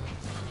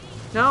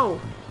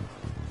 No.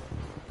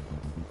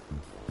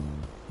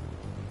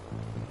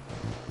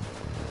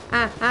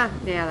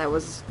 Yeah, that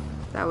was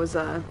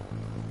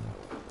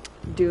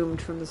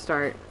doomed from the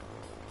start.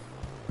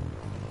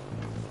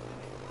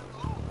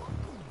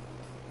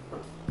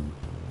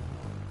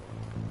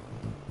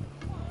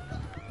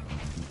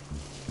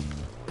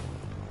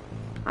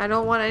 I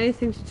don't want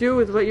anything to do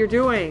with what you're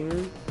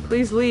doing.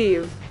 Please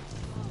leave.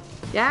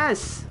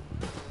 Yes.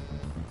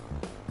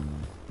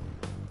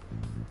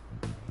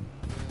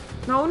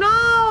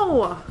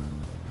 No!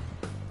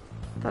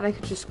 Thought I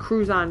could just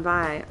cruise on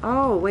by.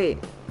 Oh, wait.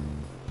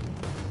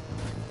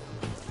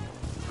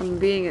 I'm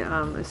being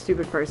a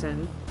stupid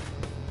person.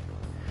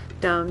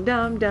 Dum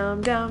dum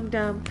dum dum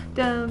dum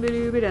dum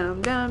ba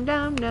dum dum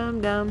dum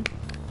dum dum.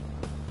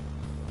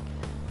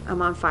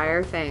 I'm on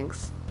fire,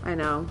 thanks. I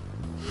know.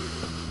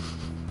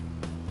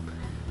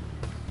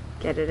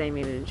 Get it? I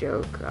made a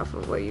joke off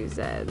of what you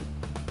said.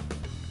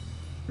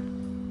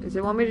 Does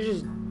it want me to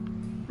just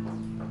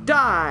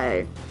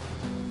die?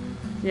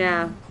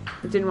 Yeah,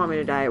 it didn't want me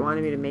to die. It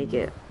wanted me to make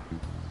it.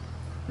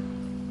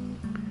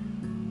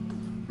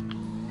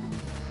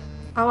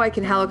 Oh, I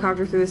can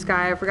helicopter through the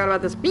sky. I forgot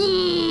about this.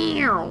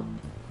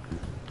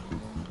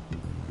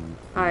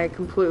 I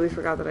completely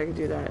forgot that I could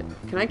do that.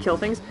 Can I kill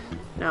things?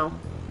 No.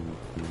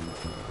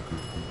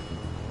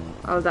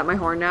 Oh, is that my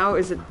horn now?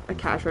 Is it a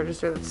cash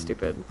register? That's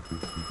stupid.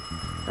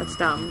 That's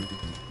dumb.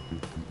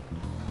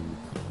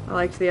 I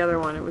liked the other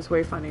one. It was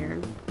way funnier.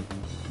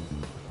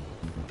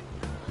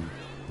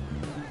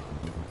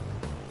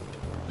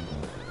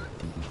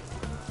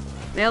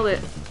 Nailed it.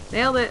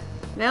 Nailed it.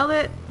 Nailed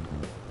it.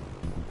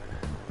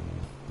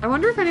 I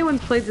wonder if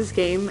anyone's played this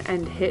game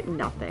and hit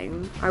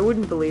nothing. I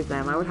wouldn't believe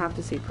them. I would have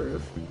to see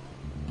proof.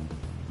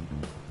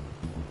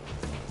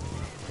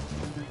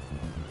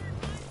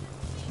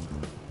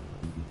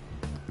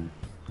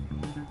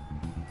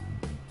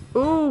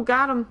 Ooh,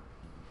 got him.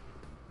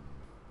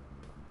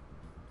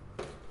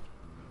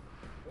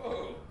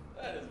 Whoa,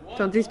 that is one.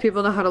 Don't these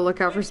people know how to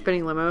look out for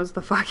spinning limos?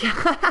 The fuck? Oh,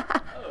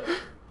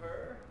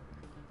 her?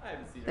 I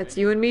haven't seen her. That's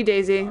you and me,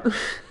 Daisy. Anyways,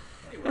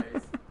 time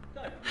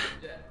to be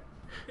jet.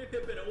 Hip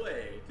hip and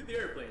away to the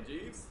airplane,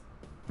 Jeeves.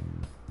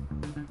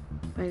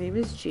 My name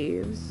is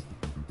Jeeves.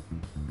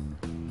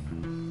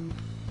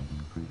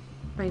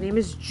 My name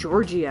is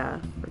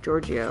Georgia. Or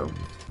Giorgio.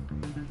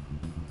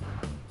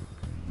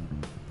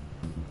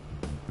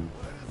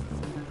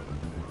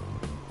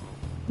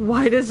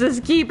 Why does this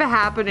keep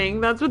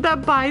happening? That's what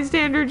that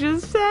bystander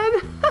just said.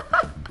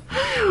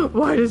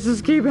 Why does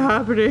this keep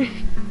happening?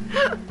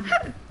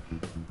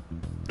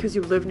 Because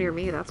you live near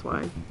me, that's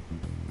why.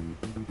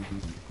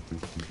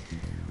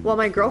 Well,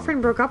 my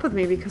girlfriend broke up with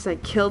me because I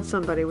killed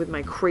somebody with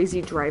my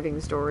crazy driving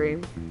story.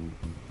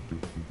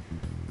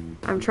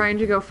 I'm trying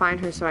to go find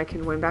her so I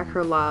can win back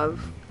her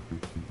love.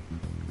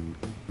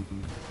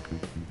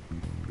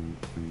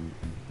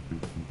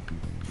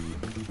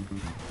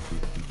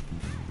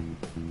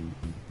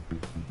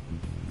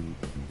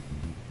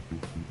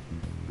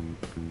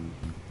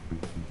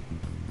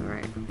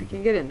 Alright, I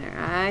can get in there.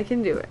 I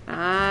can do it.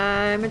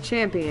 I'm a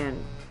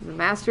champion. I'm a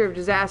master of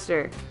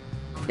disaster.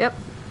 Yep.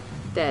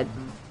 Dead.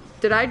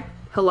 Did I?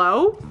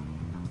 Hello?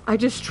 I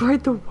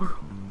destroyed the world.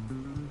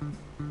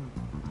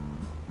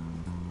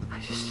 I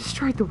just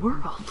destroyed the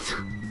world.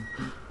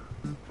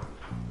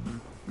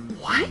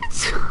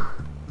 What?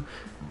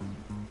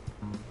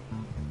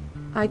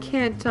 I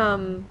can't, I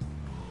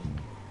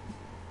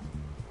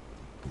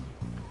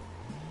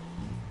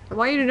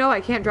want you to know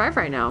I can't drive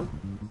right now.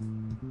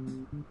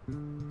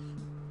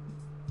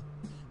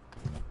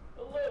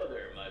 Hello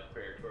there, my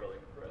fair twirling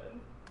friend.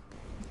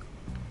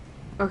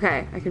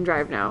 Okay, I can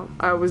drive now.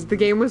 The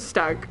game was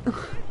stuck.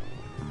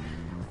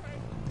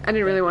 I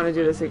didn't really want to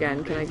do this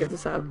again. Can I give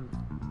this up?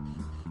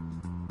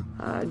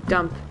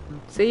 Dump.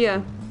 See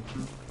ya.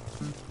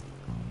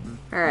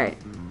 Alright.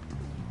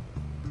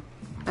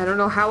 I don't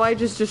know how I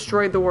just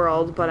destroyed the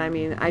world, but I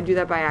mean, I do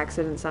that by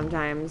accident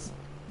sometimes.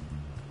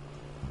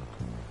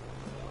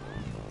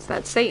 It's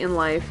that Satan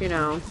life, you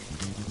know.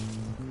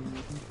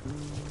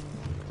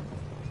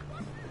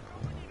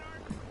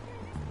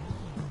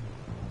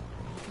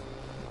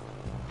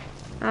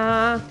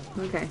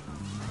 Okay.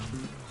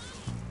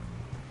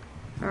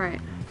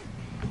 Alright.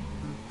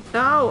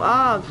 No!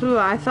 Oh,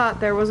 I thought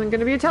there wasn't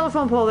gonna be a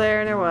telephone pole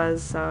there, and there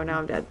was, so now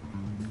I'm dead.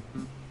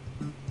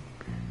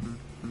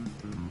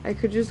 I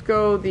could just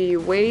go the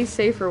way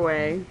safer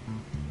way,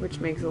 which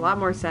makes a lot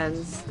more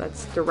sense.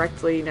 That's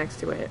directly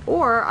next to it.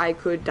 Or I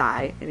could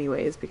die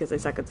anyways, because I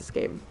suck at this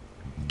game.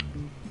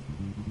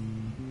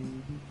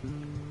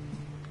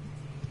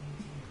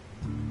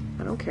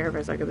 I don't care if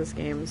I suck at this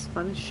game. It's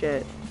fun as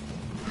shit.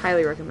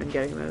 Highly recommend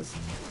getting this.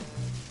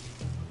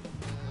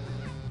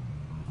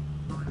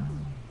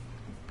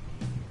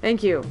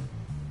 Thank you.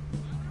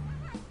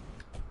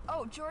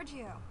 Oh,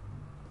 Giorgio.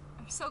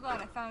 I'm so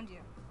glad I found you.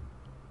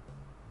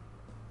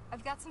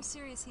 I've got some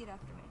serious heat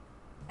after me.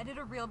 I did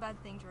a real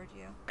bad thing,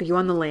 Giorgio. Are you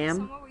on the lam?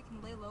 Somewhere we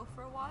can lay low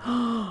for a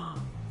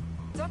while?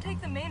 Don't take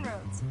the main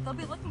roads. They'll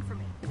be looking for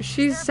me.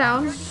 She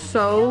sounds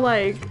so,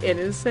 like,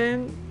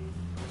 innocent.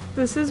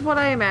 This is what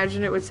I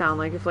imagine it would sound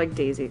like if, like,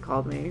 Daisy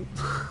called me.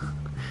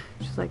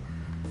 She's like,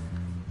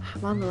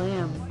 I'm on the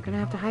lam. I'm gonna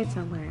have to hide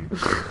somewhere.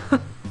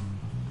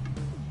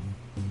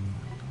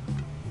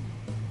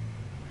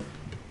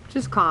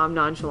 Just calm,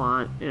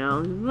 nonchalant, you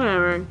know,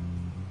 whatever.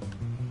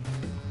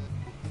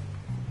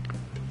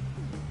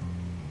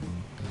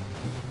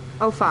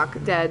 Oh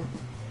fuck, dead.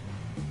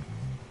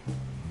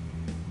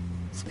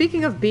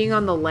 Speaking of being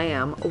on the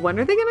lam, when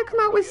are they gonna come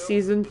out with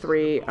season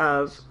 3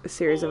 of A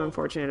Series of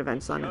Unfortunate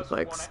Events on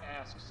Netflix?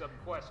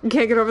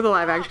 Can't get over the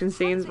live action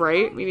scenes,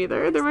 right? Me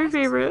neither. They're my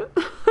favorite.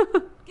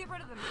 Get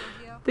rid of them,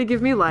 Giorgio. They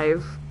give me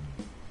life.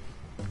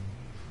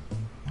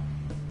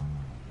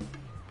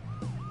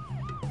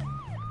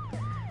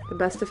 The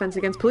best defense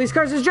against police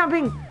cars is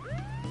jumping!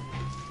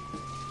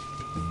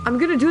 I'm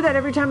gonna do that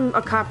every time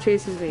a cop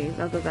chases me.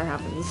 Not that that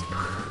happens.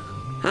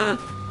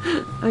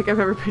 Like I've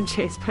ever been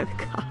chased by the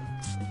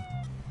cops.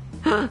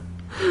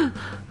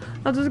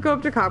 I'll just go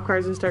up to cop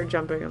cars and start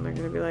jumping and they're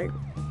gonna be like,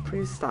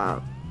 please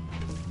stop.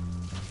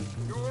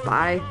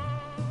 Bye.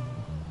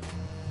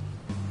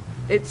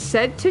 It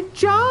said to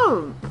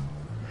jump!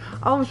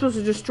 Oh, I'm supposed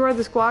to destroy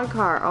the squad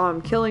car. Oh,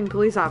 I'm killing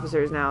police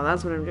officers now.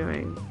 That's what I'm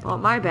doing. Oh,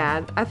 my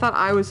bad. I thought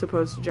I was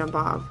supposed to jump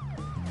off.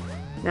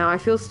 Now I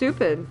feel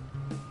stupid.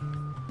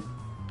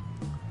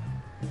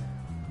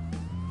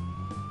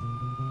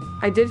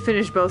 I did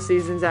finish both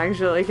seasons,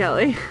 actually,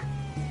 Kelly.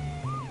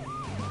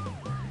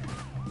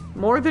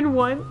 More than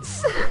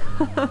once.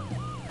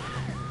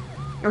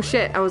 Oh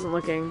shit, I wasn't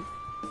looking.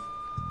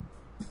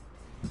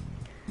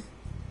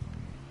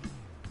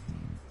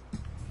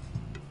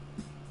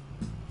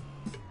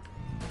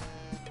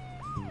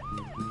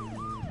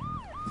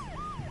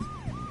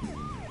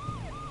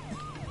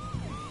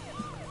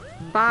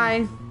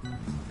 Bye.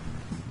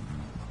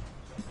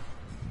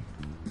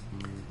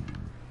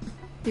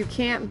 You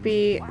can't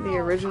be the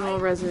original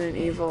Resident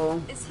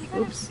Evil. Is he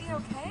gonna be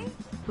okay?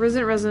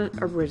 Original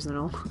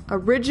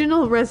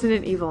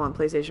Resident Evil on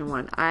PlayStation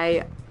 1.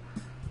 I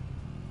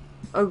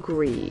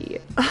agree.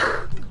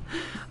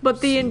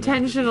 But the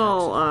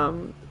intentional,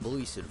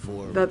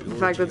 the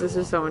fact that this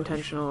is so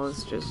intentional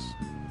is just,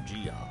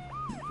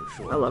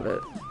 I love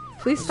it.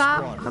 Please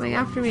stop coming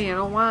after me. I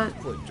don't want.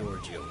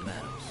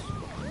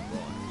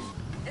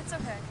 It's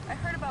okay. I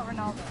heard about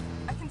Ronaldo.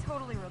 I can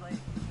totally relate.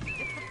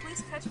 If the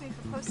police catch me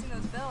for posting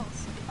those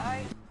bills,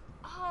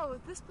 Oh,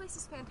 this place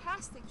is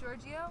fantastic,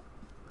 Giorgio.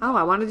 Oh,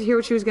 I wanted to hear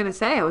what she was gonna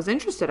say. I was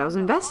interested. I was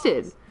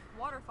invested.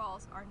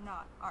 Waterfalls are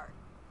not art.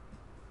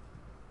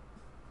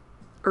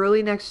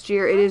 Early next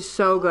year. It is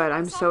so good.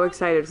 I'm so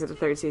excited for the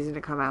 3rd season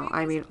to come out.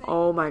 I mean,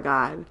 oh my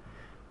god.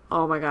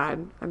 Oh my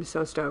god. I'm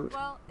so stoked.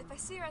 Well, if I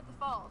see her at the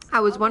falls, I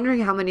was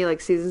wondering how many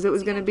like seasons it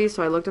was going to be,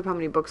 so I looked up how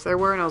many books there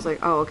were, and I was like,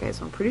 oh, okay,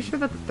 so I'm pretty sure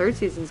that the 3rd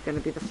season is going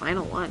to be the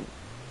final one.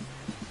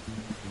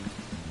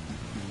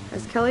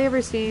 Has Kelly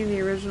ever seen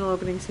the original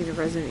opening scene of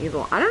Resident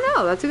Evil? I don't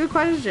know. That's a good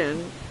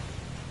question.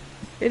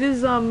 It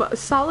is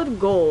solid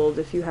gold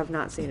if you have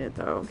not seen it,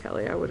 though,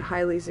 Kelly. I would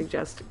highly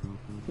suggest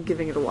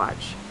giving it a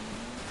watch.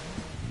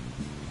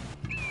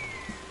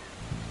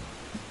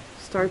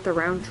 Start the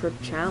round trip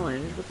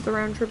challenge. What's the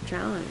round trip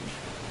challenge?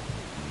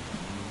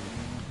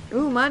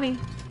 Ooh, money.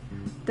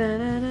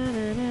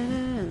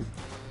 Da-da-da-da-da-da.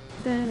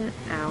 Da-da.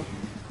 Ow.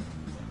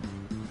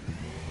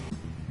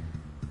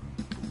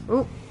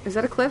 Ooh, is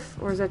that a cliff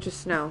or is that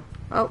just snow?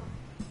 Oh,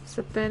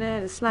 slipping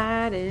and a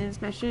sliding,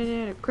 smashing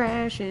and a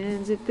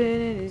crashing,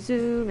 zipping and a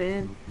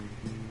zooming,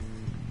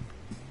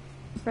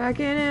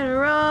 rocking and a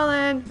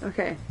rolling.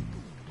 Okay.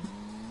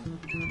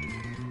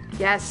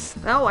 Yes.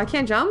 Oh, I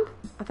can't jump?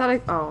 I thought I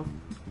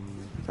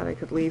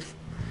could leave.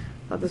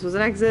 Thought this was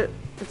an exit.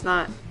 It's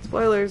not.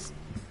 Spoilers.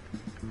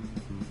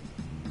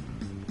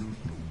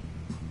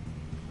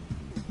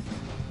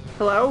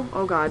 Hello?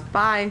 Oh god.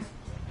 Bye.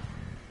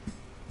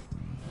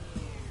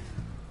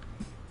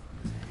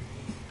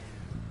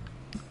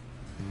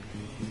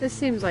 This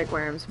seems like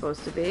where I'm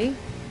supposed to be.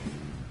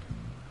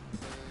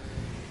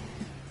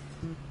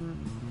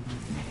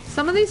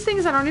 Some of these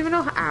things I don't even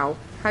know how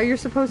you're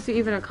supposed to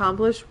even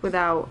accomplish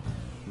without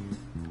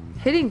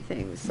hitting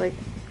things. Like,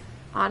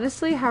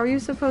 honestly, how are you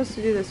supposed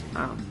to do this?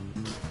 Oh.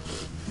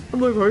 I'm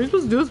like, how are you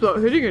supposed to do this without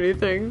hitting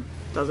anything?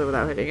 Does it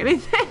without hitting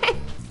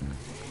anything?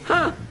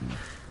 Huh.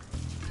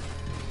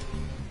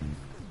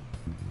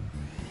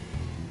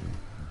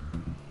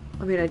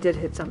 I mean, I did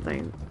hit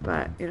something,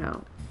 but, you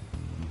know,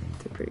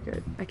 did pretty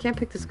good. I can't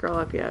pick this girl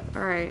up yet.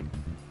 Alright.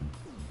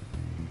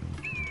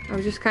 I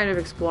was just kind of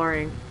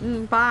exploring.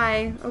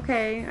 Bye.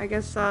 Okay, I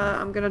guess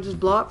I'm gonna just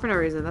blow up for no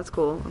reason. That's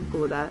cool. I'm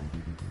cool with that.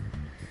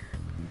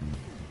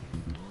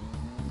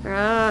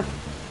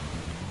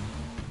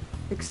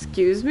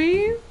 Excuse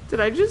me? Did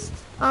I just,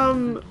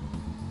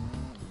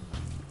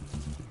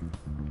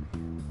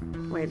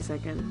 wait a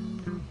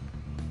second.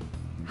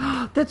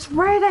 That's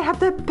right, I have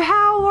that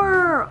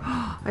power!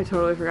 I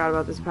totally forgot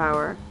about this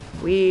power.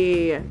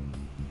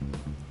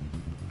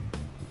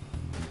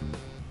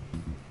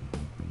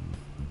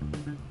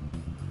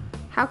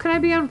 How can I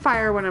be on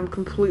fire when I'm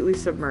completely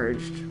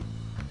submerged?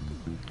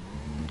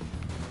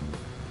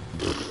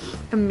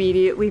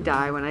 Immediately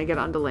die when I get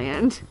onto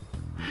land.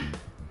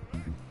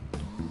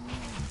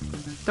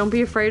 Don't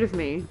be afraid of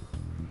me.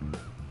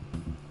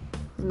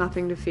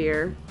 Nothing to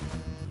fear.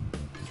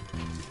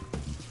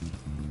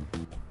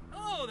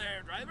 Hello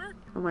there, driver.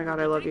 Oh my god,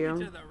 I love you.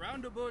 To the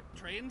Roundabout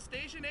train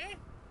station, eh?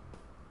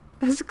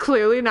 That's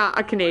clearly not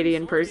a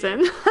Canadian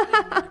person. I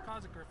didn't mean to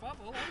cause a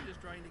kerfuffle. I'm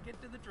just trying to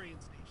get to the train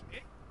station, eh?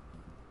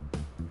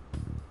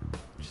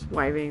 Just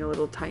waving a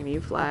little tiny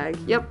flag.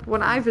 Yep,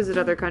 when I visit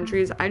other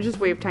countries, I just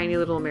wave tiny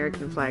little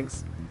American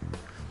flags.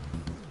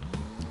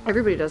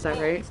 Everybody does that,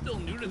 right? I'm still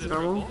new to It's this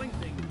normal. revolving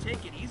thing.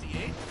 Take it easy,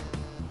 eh?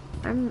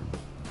 I'm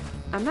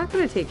not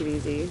gonna take it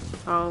easy.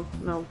 Oh,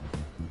 no.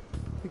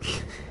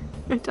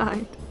 I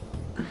died.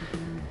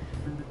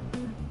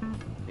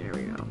 There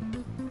we go.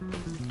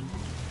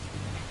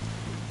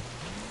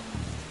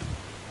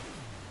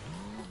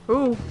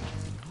 Ooh.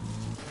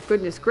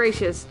 Goodness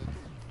gracious.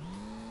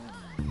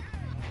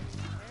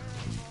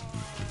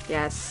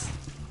 Yes.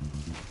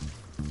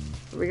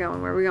 Where we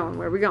going? Where we going?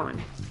 Where we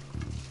going?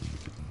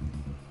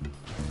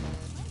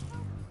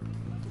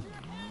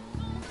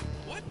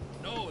 What?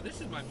 No,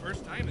 this is my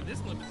first time in this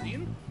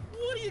limousine.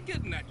 What are you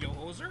getting at, yo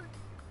hoser?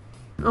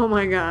 Oh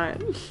my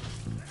god.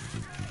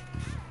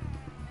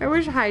 I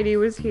wish Heidi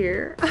was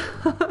here.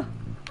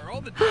 Are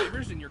all the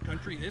drivers in your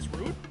country this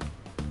rude?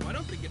 Why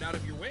don't they get out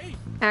of your way?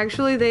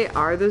 Actually, they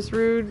are this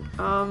rude.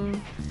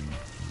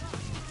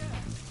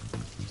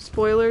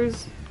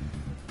 Spoilers.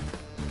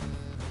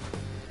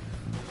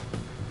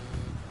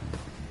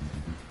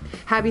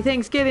 Happy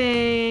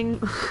Thanksgiving!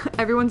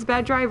 Everyone's a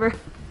bad driver.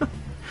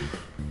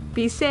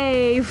 Be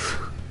safe.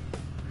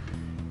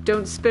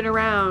 Don't spin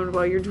around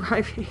while you're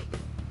driving.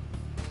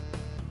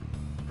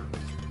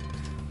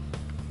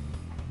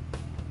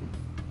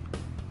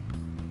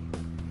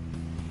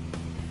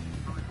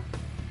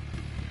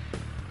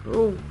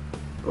 Oh.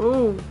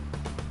 Oh.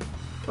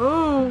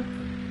 Oh.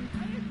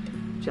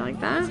 Did you like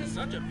that? This is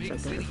such a big Is that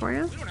city. good for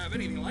you? We don't have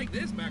anything like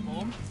this back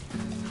home.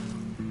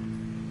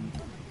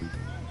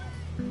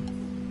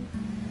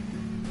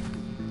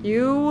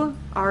 You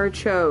are a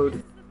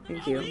chode.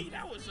 Thank you. Golly,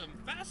 that was some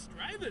fast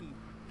driving.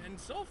 And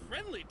so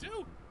friendly,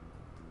 too.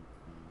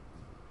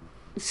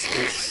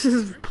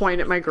 Just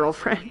point at my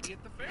girlfriend.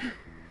 At the fair.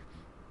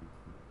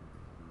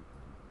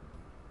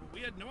 We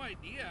had no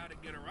idea how to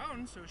get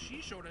around, so she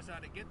showed us how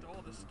to get to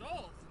all the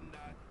stalls,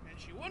 and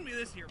she won me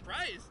this here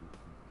prize.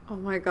 Oh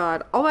my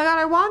god. Oh my god,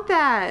 I want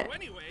that! So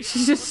anyway,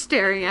 She's just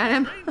staring at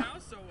him. right now,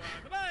 so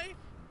goodbye.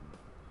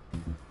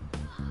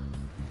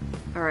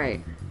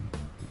 Alright.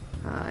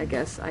 I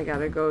guess I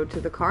gotta go to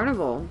the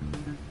carnival.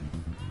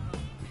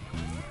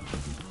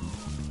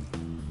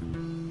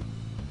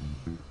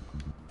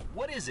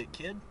 What is it,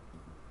 kid?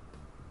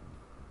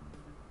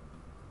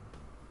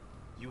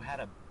 You had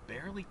a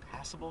barely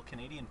passable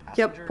Canadian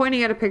passenger? Yep,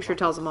 pointing at a picture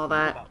tells him all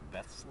that. About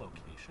Beth's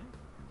location?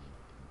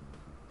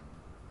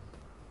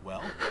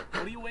 Well,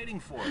 what are you waiting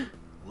for?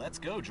 Let's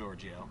go,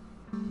 Giorgio.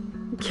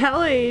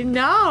 Kelly,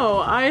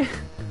 no!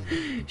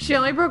 She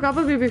only broke up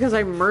with me because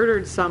I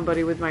murdered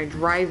somebody with my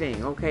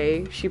driving,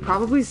 okay? She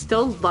probably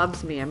still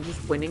loves me. I'm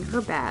just winning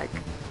her back.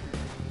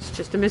 It's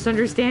just a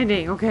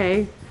misunderstanding,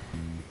 okay?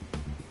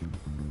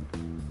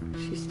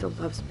 She still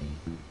loves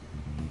me.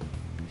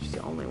 She's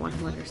the only one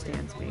who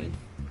understands me.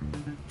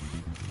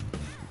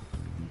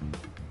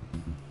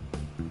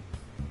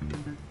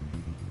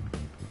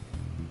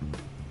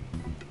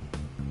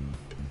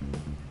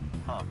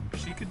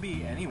 She could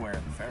be anywhere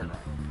in the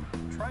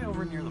fairground. Try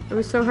over near the... It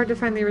was so hard to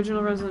find the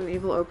original Resident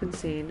Evil open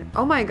scene.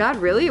 Oh my god,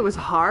 really? It was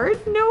hard?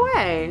 No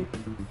way!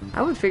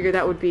 I would figure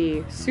that would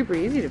be super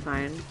easy to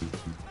find.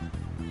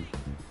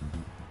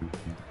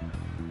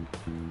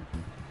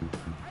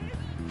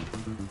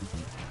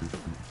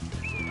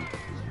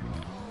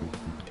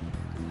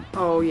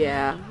 Oh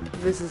yeah,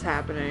 this is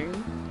happening.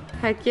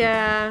 Heck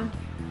yeah!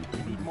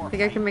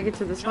 Think I can make it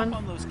to this one?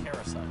 On those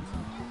carousels.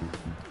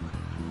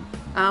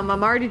 I'm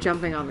already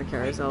jumping on the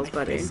carousels,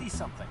 buddy. I see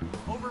something.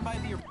 Over by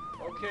the...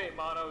 Okay,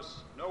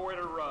 Manos, nowhere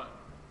to run.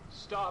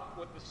 Stop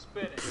with the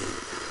spinning.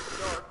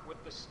 Start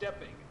with the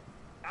stepping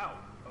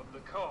out of the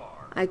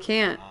car. I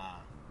can't.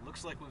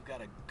 Looks like we've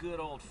got a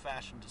good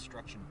old-fashioned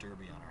destruction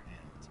derby on our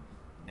hands.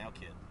 Now,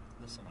 kid,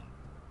 listen up.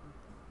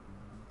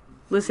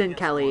 Listen,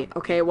 Kelly,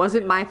 okay, it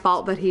wasn't my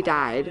fault that he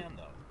died.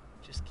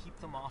 Just keep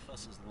them off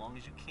us as long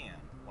as you can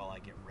while I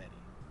get ready.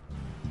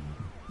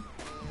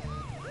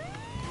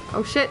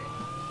 Oh shit.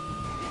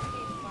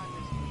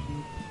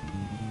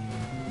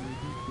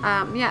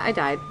 Yeah, I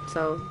died,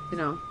 so, you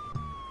know,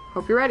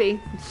 hope you're ready.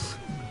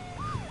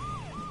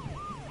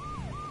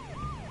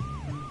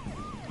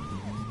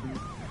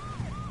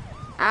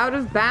 Out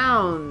of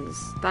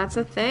bounds. That's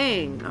a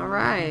thing.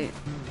 Alright.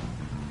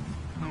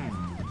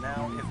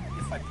 Now,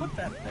 if I put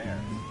that there...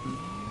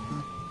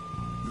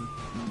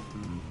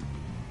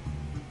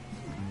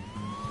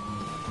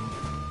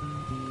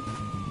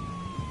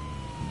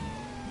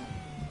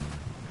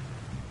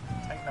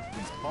 Tighten up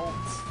these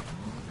bolts.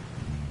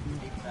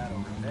 Take that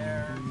over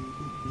there.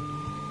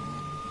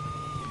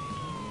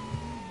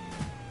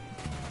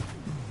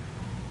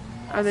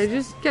 Are they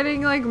just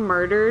getting, like,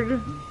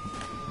 murdered?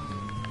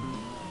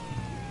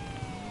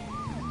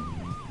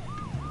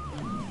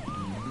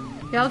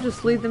 Yeah, I'll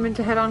just lead them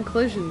into head-on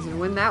collisions and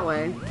win that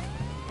way.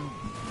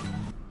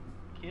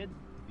 Kid,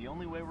 the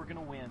only way we're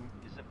gonna win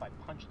is if I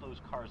punch those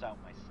cars out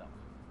myself.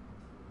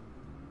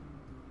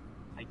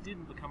 I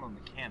didn't become a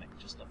mechanic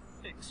just to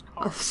fix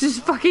cars. Oh, it's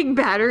just fucking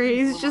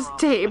batteries, just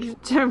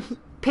taped to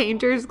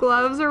painter's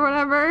gloves or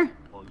whatever.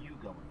 Well, you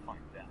go and find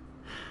them.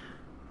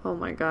 Oh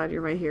my god,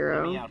 you're my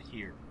hero. Get me out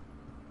here.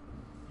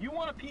 You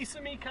want a piece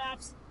of me,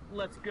 cops?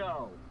 Let's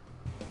go.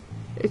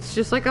 It's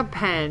just like a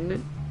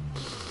pen.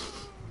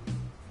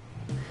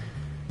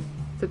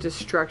 The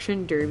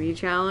Destruction Derby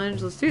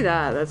Challenge. Let's do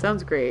that. That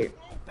sounds great.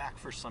 Back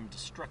for some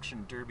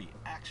Destruction Derby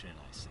action,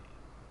 I see.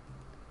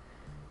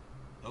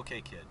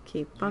 Okay, kid.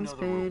 Keep on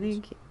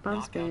spinning, keep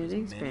on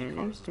spinning,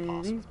 spinning,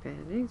 spinning,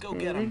 spinning, Go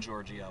get him,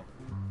 Giorgio.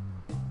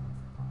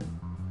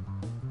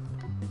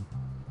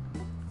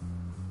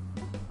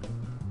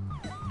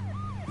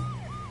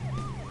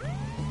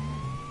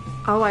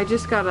 Oh, I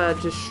just gotta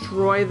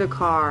destroy the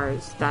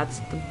cars. That's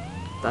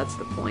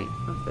the point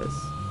of this.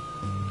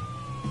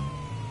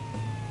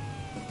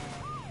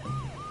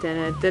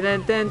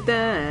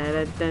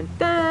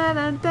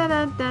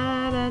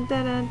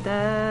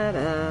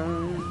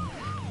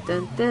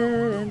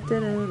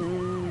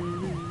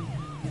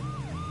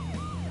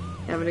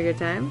 Having a good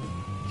time?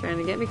 Trying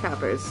to get me,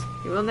 coppers.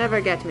 You will never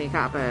get me,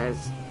 coppers.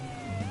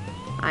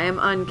 I am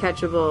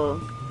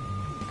uncatchable.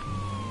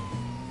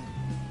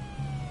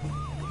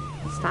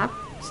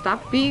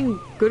 Stop being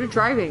good at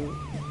driving.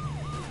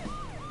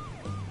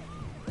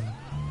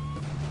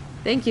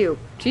 Thank you.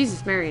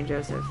 Jesus, Mary, and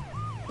Joseph.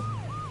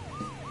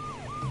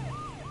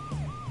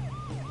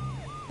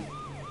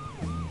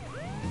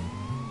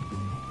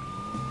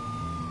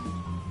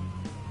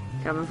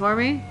 Coming for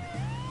me?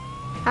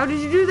 How did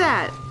you do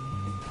that?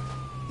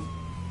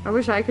 I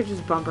wish I could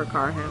just bumper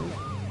car him.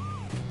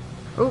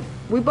 Oh,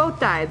 we both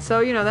died,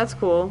 so, you know, that's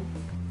cool.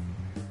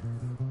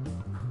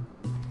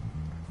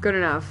 Good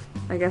enough.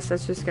 I guess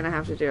that's just gonna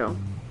have to do.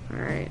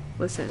 Alright,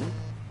 listen.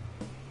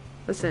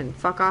 Listen,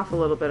 fuck off a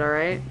little bit,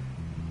 alright?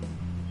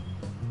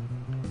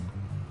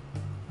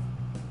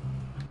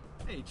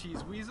 Hey,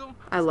 Cheese Weasel.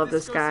 I love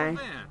this guy.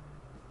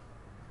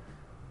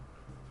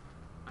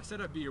 I said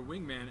I'd be your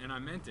wingman, and I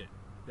meant it.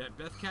 That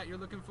Beth cat you're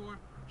looking for,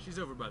 she's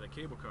over by the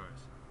cable cars.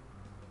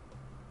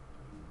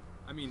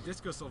 I mean,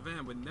 Disco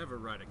Sylvan would never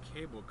ride a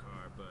cable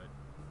car, but...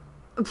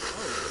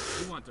 Oh,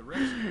 you want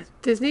directions?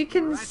 Disney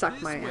can Right suck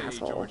this my way,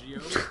 asshole.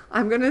 Giorgio.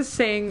 I'm gonna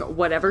sing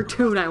whatever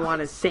tune I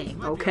want to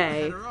sing,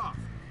 okay?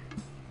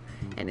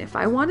 And if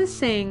I want to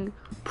sing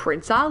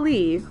Prince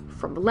Ali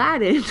from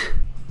Aladdin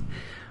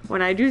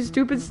when I do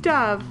stupid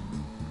stuff,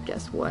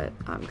 guess what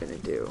I'm gonna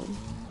do?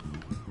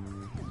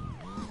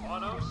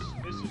 Monos,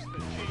 this is the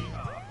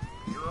G-Hop.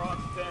 You're on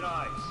thin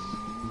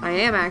ice. I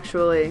am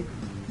actually.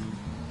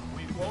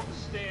 We won't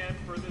stand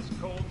for this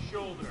cold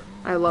shoulder.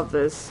 I love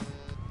this.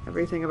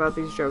 Everything about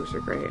these jokes are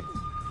great.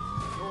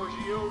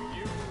 Giorgio,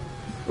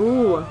 you...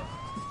 Ooh.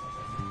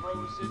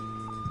 Frozen...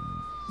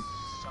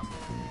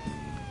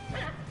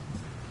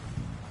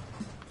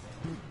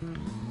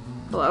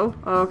 Hello?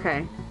 Oh,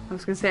 okay. I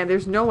was gonna say,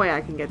 there's no way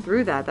I can get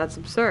through that. That's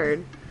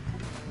absurd.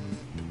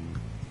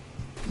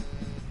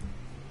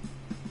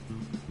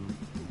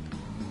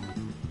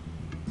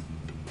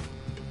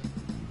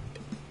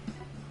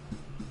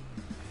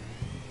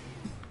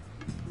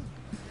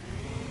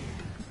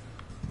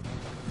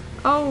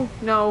 Oh,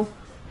 no.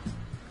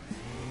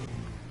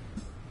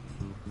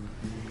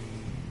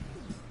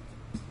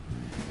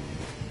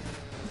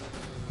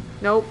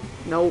 Nope.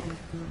 Nope.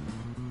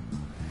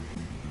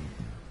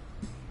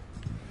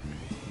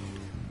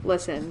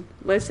 Listen.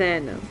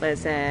 Listen.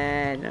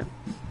 Listen.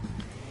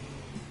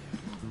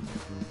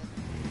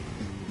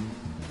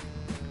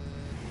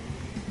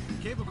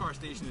 The cable car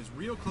station is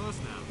real close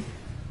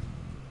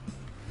now.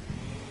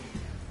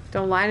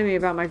 Don't lie to me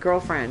about my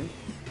girlfriend.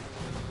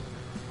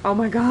 Oh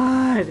my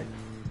god.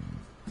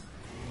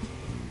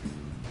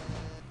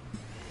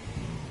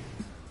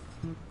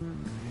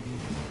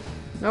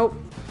 Nope.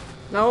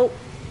 Nope.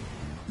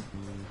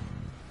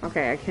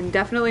 Okay, I can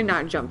definitely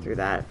not jump through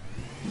that.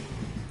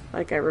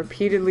 Like I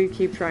repeatedly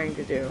keep trying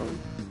to do.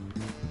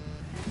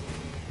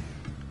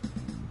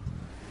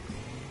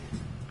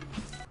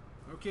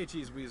 Okay,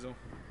 Cheese Weasel.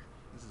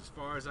 This is as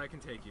far as I can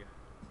take you.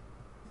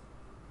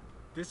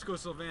 Disco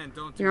Sylvan,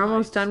 don't do You're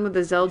almost done with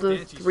the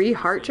Zelda 3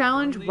 Heart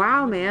Challenge?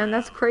 Wow, man,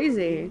 that's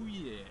crazy. Oh,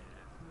 yeah.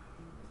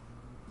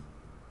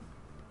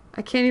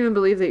 I can't even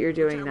believe that you're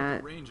doing Chat with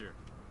that. the Ranger.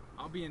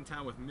 I'll be in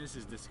town with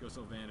Mrs. Disco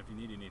Sylvan if you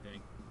need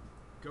anything.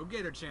 Go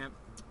get her, champ.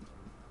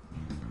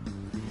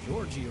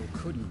 Giorgio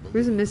couldn't believe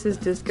Who's Mrs.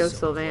 that Disco so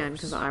Sylvan? close.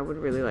 Because I would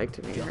really like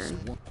to meet her. Just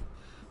one.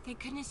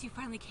 Thank goodness you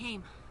finally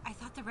came. I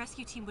thought the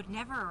rescue team would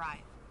never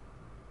arrive.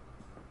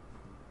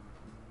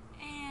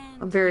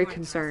 And I'm very you weren't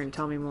concerned.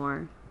 Tell me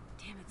more.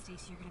 Damn it,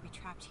 Stacy, you're gonna be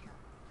trapped here.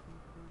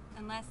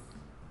 Unless,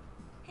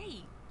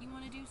 hey, you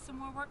want to do some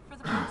more work for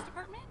the police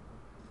department?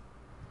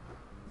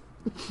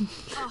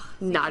 Oh,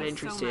 thank Not you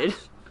interested. So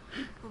much.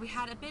 Well, we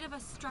had a bit of a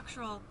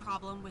structural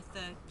problem with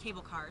the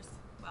cable cars.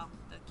 Well,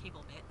 the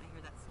cable bit. I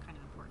hear that's kind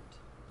of important.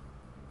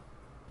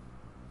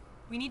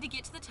 We need to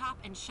get to the top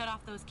and shut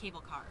off those cable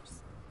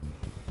cars.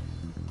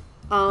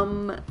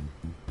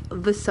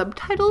 The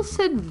subtitle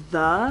said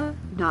the,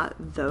 not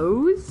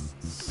those.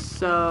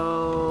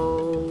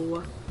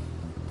 So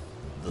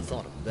The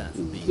thought of Beth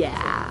being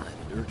yeah.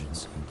 added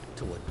urgency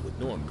to what would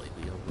normally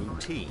be a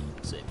routine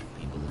saving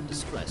people in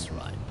distress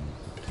ride.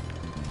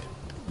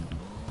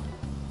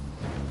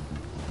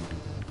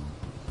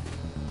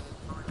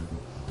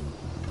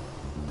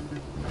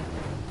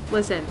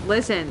 Listen,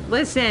 listen,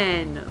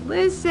 listen,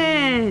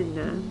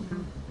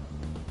 listen.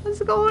 What's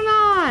going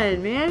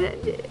on, man?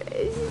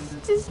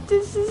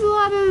 This is a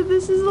lot of,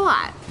 this is a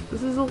lot.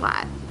 This is a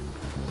lot.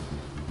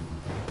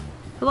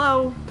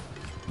 Hello?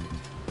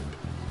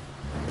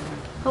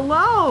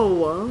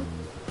 Hello?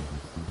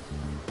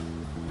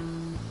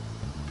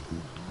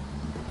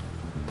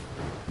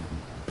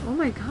 Oh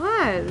my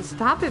god,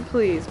 stop it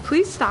please.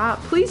 Please stop.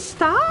 Please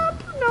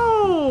stop.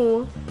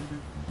 No.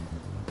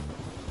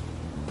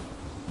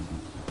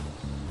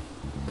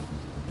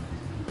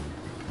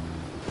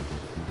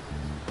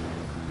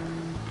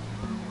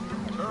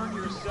 Turn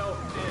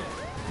yourself in.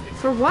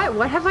 For what?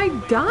 What have I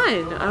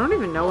done? I don't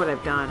even know what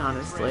I've done,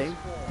 honestly. Only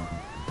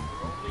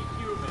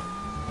human.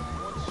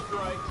 One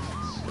strike.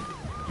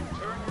 You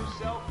turn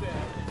yourself in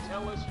and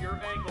tell us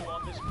your angle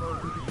on this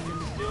murder. You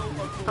can still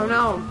avoid Oh,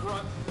 no. the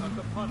brunt of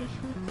the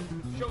punishment.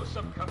 Show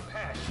some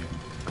compassion.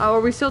 Oh,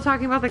 are we still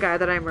talking about the guy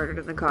that I murdered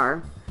in the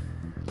car?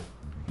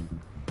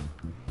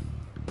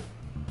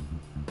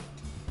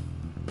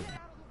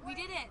 We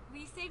did it!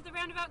 We saved the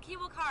Roundabout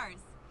cable cars!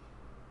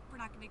 We're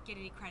not going to get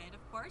any credit,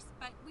 of course,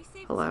 but we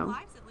saved Hello? some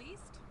lives at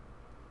least.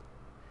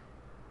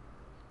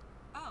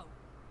 Oh,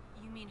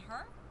 you mean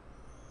her?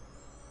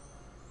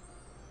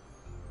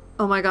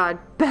 Oh my god,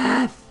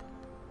 Beth!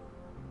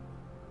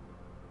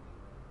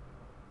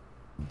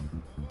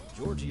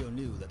 Giorgio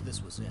knew that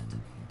this was it.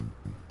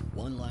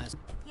 One last...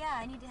 Yeah,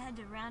 I need to head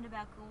to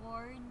Roundabout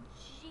Gorge.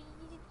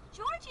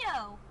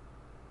 Giorgio!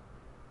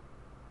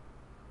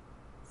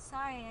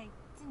 Sorry, I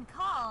didn't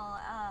call.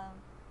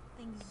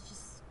 Things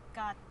just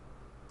got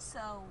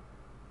so,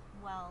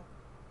 well,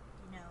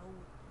 you know,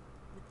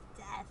 with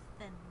death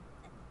and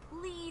the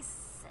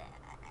police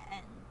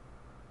and...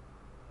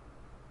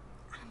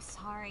 I'm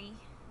sorry,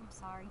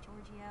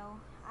 Giorgio.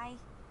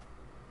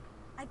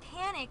 I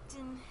panicked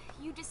and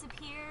you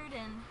disappeared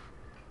and,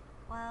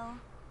 well,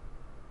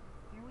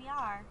 here we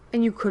are.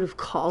 And you could have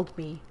called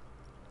me.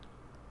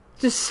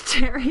 Just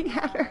staring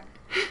at her.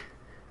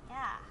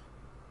 Yeah.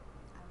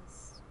 I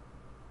was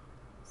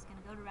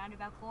gonna go to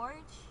Roundabout Gorge.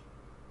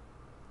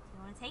 Do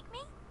you want to take me?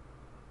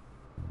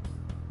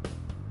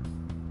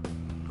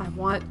 I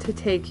want to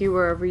take you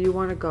wherever you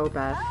want to go,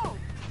 Beth. Oh!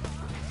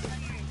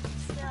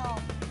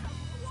 Still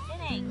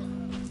spinning.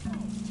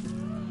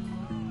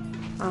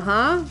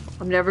 Uh-huh.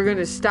 I'm never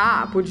gonna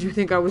stop. Would you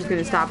think I was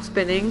gonna stop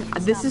spinning?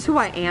 This is who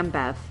I am,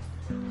 Beth.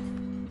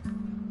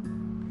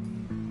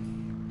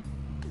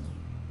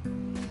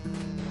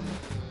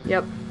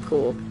 Yep,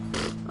 cool.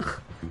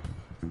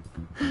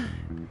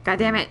 God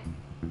damn it.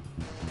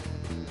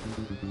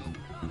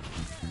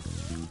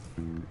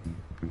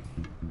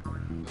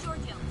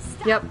 Giorgio,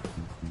 stop. Yep.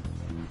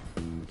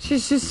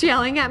 She's just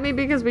yelling at me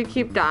because we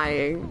keep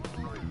dying.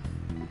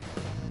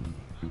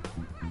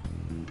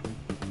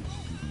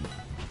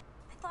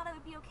 I thought I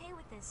would be okay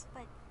with this,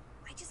 but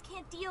I just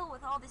can't deal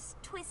with all this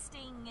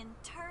twisting and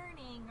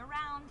turning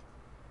around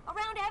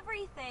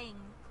everything.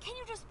 Can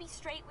you just be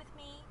straight with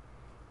me?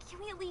 Can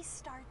we at least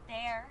start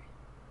there?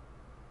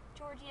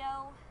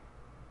 Giorgio,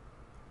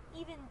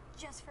 even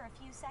just for a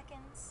few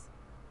seconds.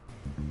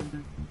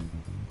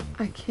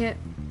 I can't.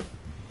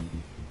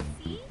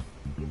 See?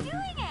 You're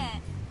doing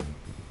it!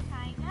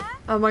 Kinda.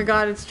 Oh my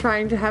god, it's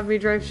trying to have me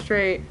drive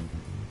straight.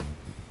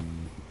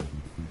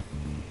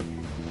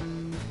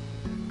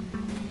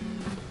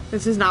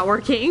 This is not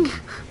working.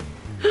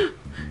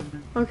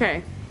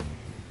 Okay.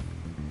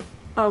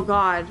 Oh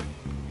god.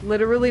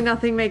 Literally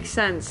nothing makes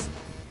sense.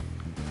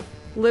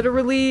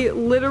 Literally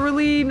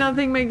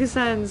nothing makes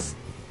sense.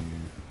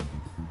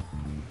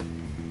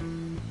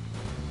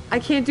 I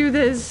can't do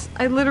this.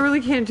 I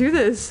literally can't do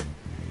this.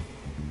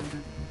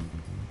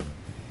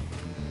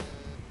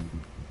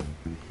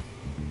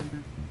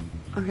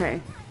 Okay.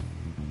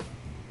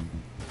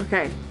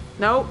 Okay.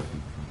 Nope.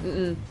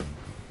 Mm-mm.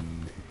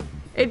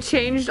 It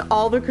changed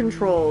all the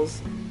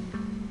controls.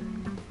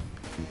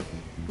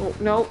 Oh,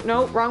 no,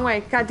 no, wrong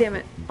way. God damn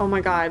it. Oh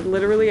my god,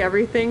 literally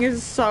everything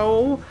is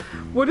so...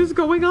 What is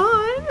going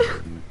on?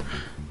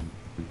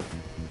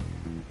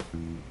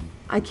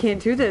 I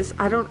can't do this.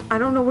 I don't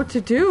know what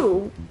to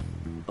do.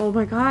 Oh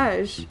my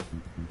gosh.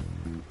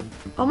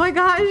 Oh my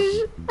gosh.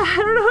 I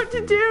don't know what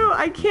to do.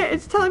 I can't.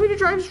 It's telling me to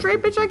drive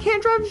straight, bitch. I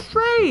can't drive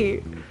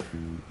straight.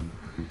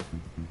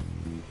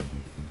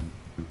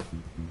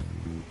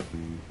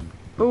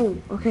 Oh,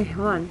 okay,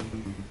 hold on.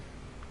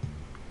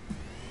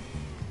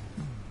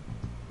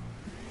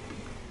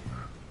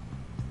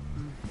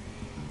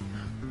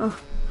 Oh.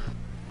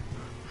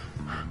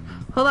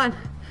 Hold on.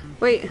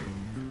 Wait.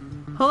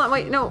 Hold on,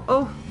 wait, no.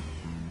 Oh.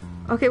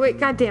 Okay, wait,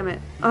 god damn it.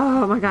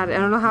 Oh my god, I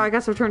don't know how I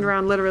got so turned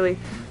around, literally.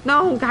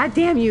 No, god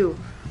damn you.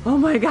 Oh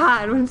my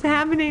god, what's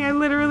happening? I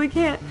literally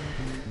can't.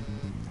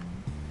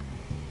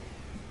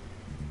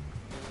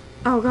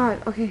 Oh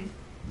god, okay.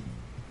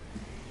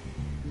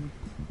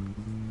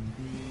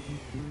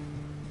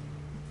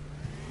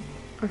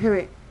 Okay,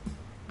 wait.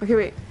 Okay,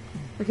 wait.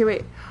 Okay,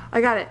 wait.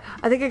 I got it.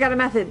 I think I got a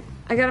method.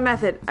 I got a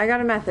method. I got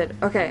a method.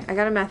 Okay, I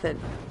got a method.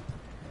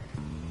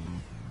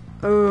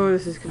 Oh,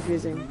 this is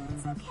confusing.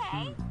 It's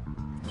okay.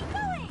 Keep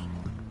going.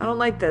 I don't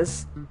like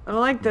this. I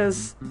don't like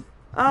this.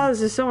 Oh, this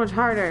is so much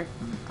harder.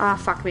 Ah,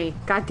 fuck me.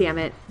 God damn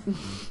it.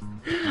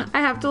 I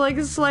have to like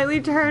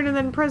slightly turn and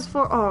then press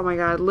forward. Oh my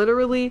god,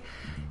 literally.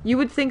 You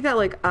would think that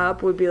like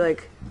up would be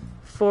like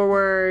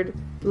forward.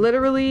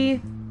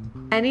 Literally,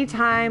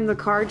 anytime the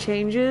car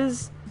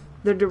changes,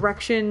 the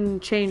direction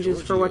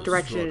changes for what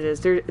direction it is.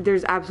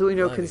 There's absolutely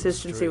no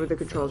consistency with the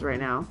controls right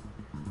now.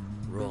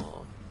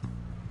 Wrong.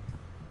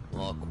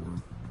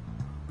 Awkward.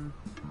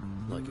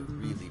 Like a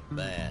really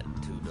bad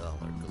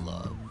 $2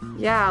 glove.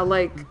 Yeah,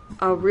 like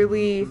a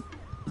really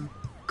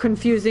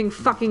confusing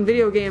fucking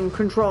video game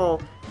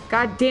control.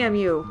 God damn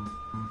you.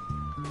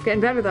 It's getting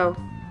better though.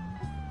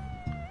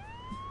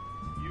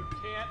 You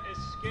can't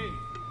escape.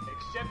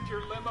 Accept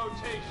your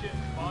limitations,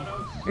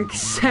 Monos.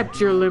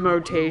 Accept your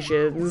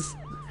limitations.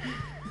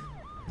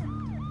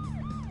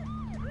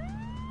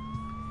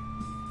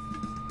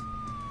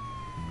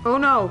 Oh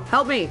no,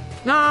 help me.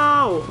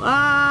 No!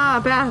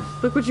 Ah, Beth,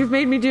 look what you've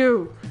made me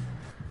do.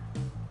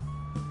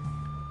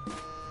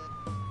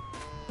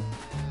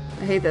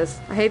 I hate this.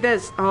 I hate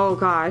this. Oh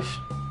gosh.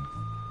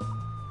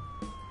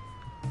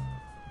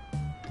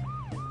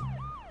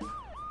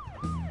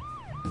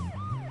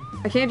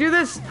 I can't do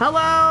this.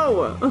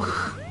 Hello!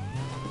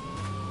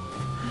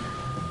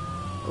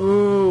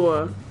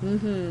 Ooh.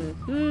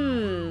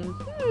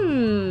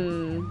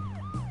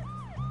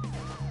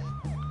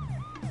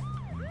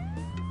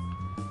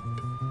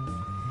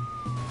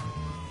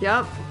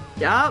 Yup.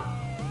 Yup.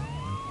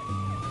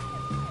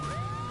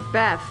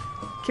 Beth,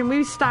 can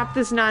we stop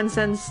this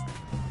nonsense?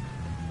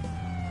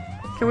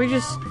 Can we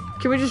just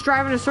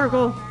drive in a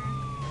circle?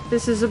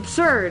 This is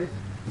absurd.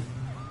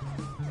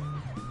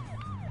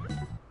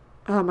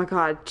 Oh my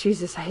god,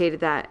 Jesus, I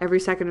hated that. Every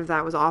second of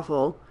that was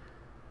awful.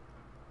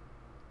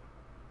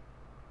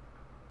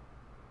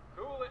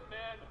 Cool it,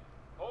 men.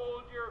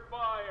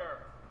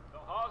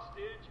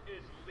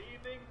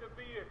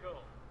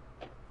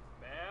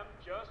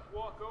 just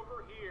walk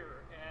over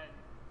here and,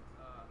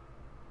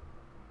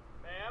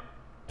 ma'am?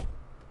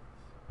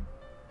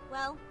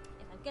 Well,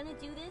 if I'm gonna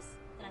do this,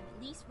 then I'm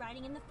at least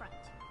riding in the front.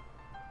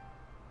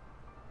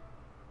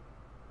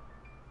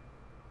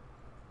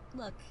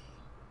 Look,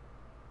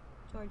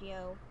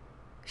 Giorgio.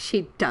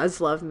 She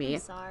does love me.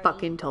 I'm sorry.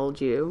 Fucking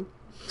told you.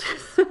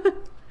 Just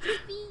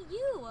be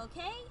you,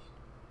 okay?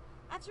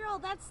 After all,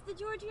 that's the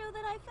Giorgio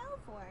that I fell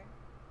for.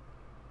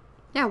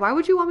 Yeah, why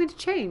would you want me to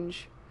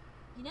change?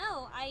 You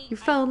know, You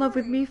fell in love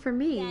with heard me for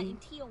me. that in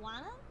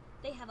Tijuana,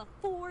 they have a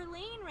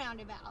 4-lane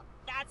roundabout.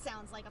 That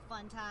sounds like a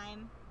fun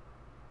time.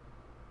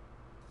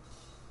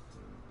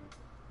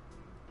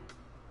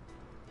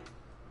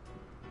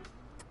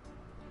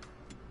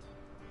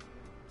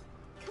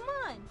 Come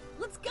on,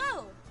 let's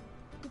go!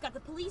 We've got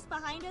the police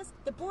behind us,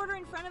 the border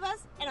in front of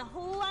us, and a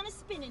whole lot of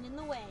spinning in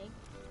the way.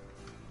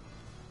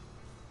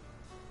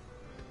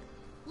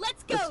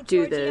 Let's go, Let's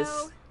do Giorgio!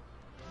 this.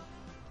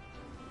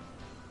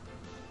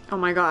 Oh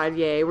my god,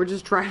 yay. We're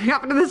just driving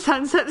off into the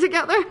sunset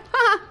together.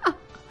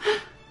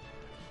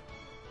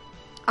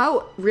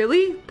 Oh,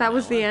 really? That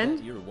was the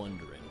end? You're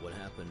wondering what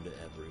happened to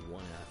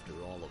everyone after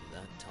all of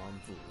that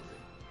tomfoolery.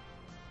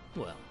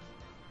 Well,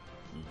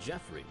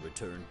 Jeffrey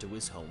returned to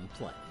his home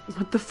planet.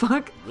 What the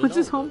fuck? What's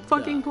his home Ronaldo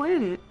fucking died.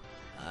 planet?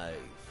 I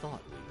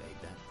thought we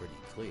made that pretty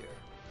clear.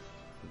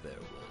 There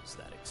was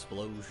that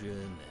explosion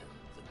and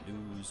the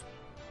news.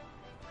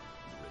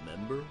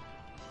 Remember?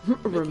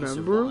 Mickey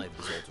survived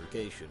his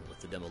altercation with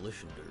the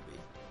demolition derby,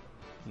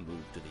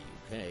 moved to the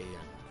UK,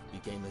 and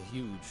became a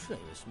huge,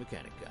 famous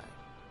mechanic guy.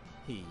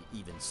 He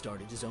even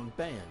started his own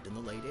band in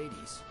the late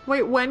 80s.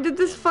 Wait, when did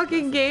this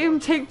fucking game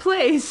take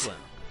place? Well,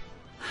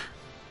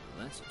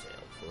 that's a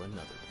tale for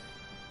another day.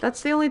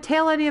 That's the only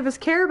tale any of us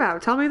care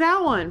about. Tell me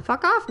that one.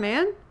 Fuck off,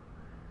 man.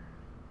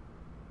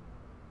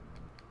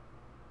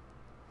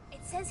 It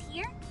says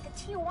here that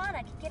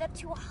Tijuana can get up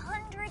to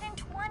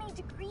 120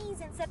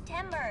 degrees in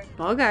September.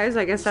 Well, guys,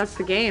 I guess that's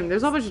the game.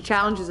 There's a whole bunch of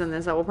challenges in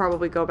this that we'll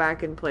probably go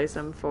back and play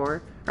some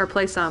for. Or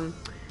play some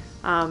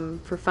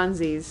for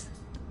funsies.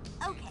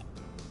 Okay,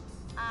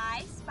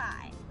 I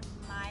spy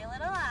with my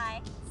little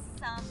eye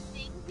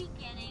something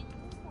beginning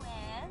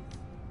with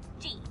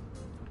G.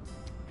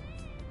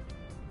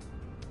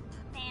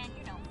 Man,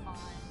 you're no fun.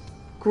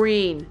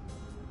 Green.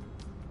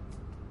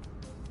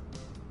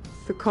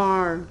 The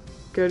car.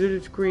 Get it,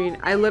 it's green.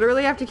 I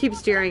literally have to keep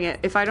steering it.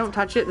 If I don't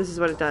touch it, this is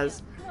what it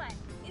does. Come on,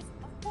 is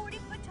a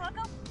 40-foot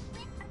taco a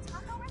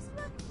taco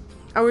restaurant?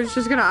 I was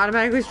just gonna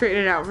automatically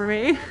straighten it out for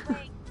me. Come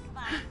on,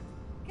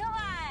 come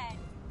on,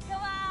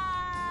 come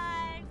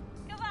on,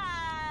 come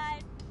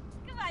on,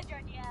 come on,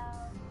 Giorgio,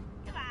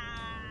 come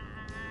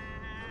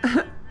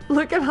on.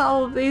 Look at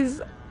all of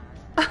these.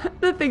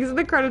 The things in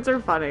the credits are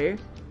funny.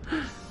 Do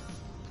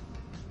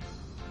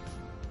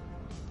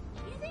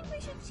you think we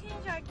should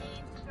change our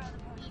names to throw the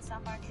police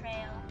off our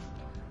trail?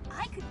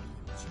 I could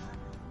be John.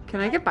 Can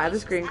I get by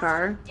this green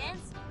car?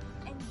 Dance,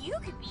 and you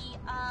could be,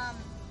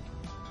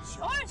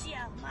 Giorgio,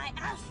 my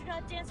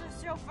astronaut dancer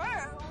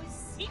chauffeur, who is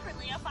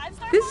secretly a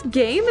 5-star. This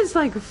game is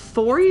like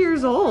 4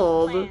 years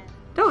old.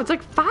 No, it's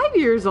like 5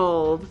 years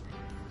old.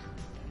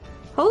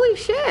 Holy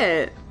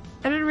shit.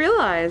 I didn't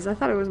realize. I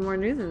thought it was more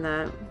new than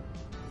that.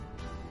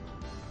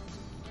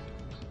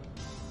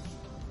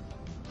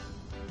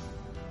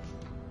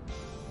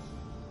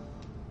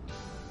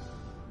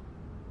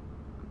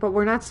 But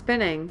we're not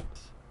spinning.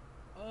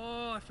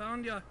 Oh, I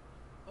found ya.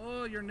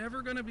 Oh, you're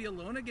never gonna be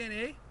alone again,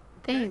 eh?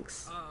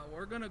 Thanks.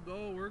 We're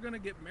gonna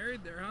get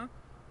married there, huh?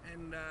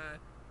 And,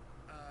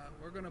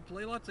 we're gonna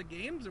play lots of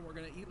games, and we're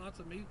gonna eat lots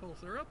of maple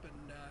syrup,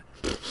 and,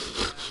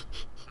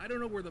 I don't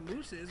know where the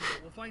moose is,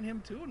 but we'll find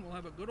him too, and we'll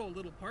have a good old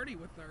little party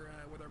with our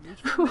moose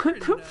friend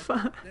there, What the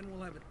fuck? Then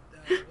we'll have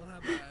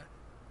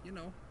you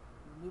know,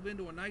 we'll move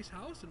into a nice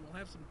house, and we'll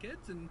have some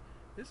kids, and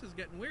this is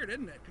getting weird,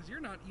 isn't it? Because you're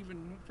not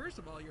even, first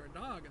of all, you're a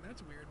dog, and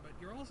that's weird, but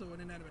you're also an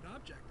inanimate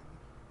object, and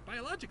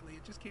biologically,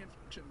 it just can't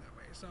function that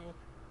way, so,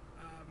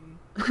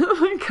 Oh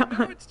my god.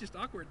 no, it's just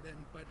awkward then,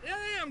 but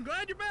hey, I'm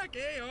glad you're back,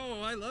 hey,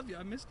 oh, I love you,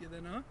 I missed you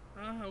then, huh?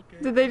 Okay.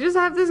 Did they just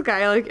have this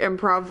guy like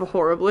improv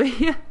horribly?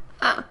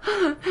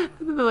 They're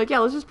like, yeah,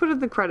 let's just put it in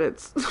the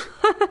credits.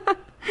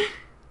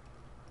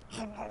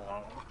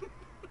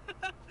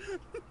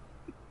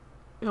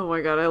 Oh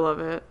my god, I love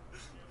it.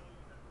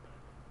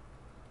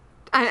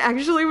 I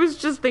actually was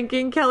just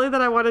thinking, Kelly,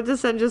 that I wanted to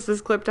send just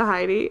this clip to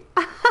Heidi.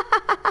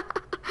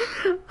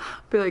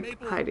 Be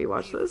like, Heidi,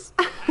 watch this.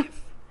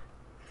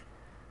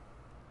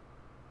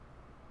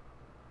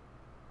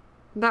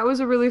 That was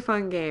a really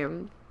fun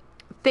game.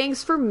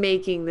 Thanks for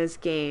making this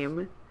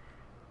game.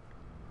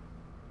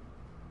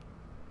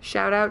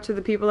 Shout out to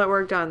the people that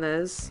worked on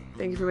this.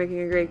 Thank you for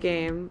making a great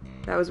game.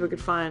 That was wicked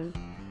fun.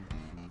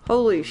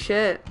 Holy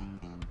shit.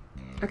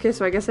 Okay,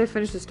 so I guess I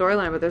finished the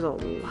storyline, but there's a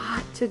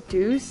lot to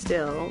do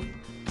still.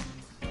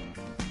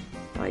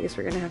 Well, I guess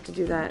we're gonna have to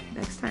do that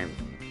next time.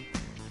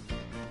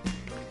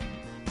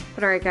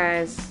 But alright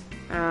guys,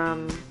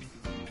 I'm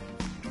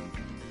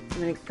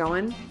gonna get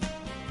going,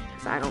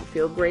 because I don't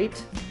feel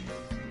great.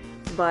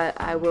 But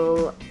I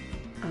will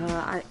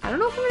I don't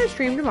know if I'm going to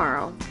stream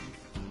tomorrow.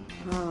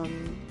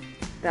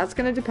 That's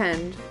going to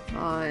depend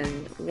on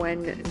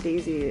when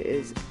Daisy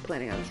is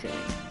planning on streaming.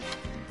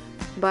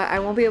 But I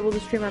won't be able to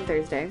stream on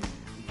Thursday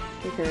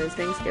because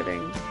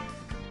Thanksgiving.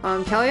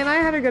 Kelly and I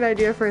had a good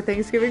idea for a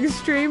Thanksgiving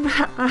stream.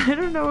 I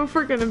don't know if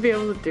we're going to be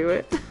able to do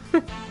it.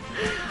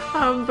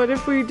 But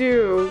if we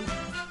do,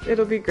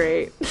 it'll be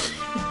great.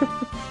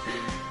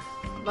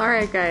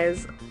 Alright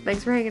guys,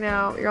 thanks for hanging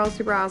out. You're all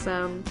super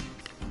awesome.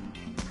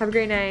 Have a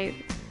great night.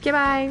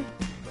 Goodbye.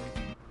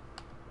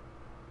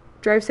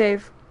 Drive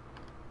safe.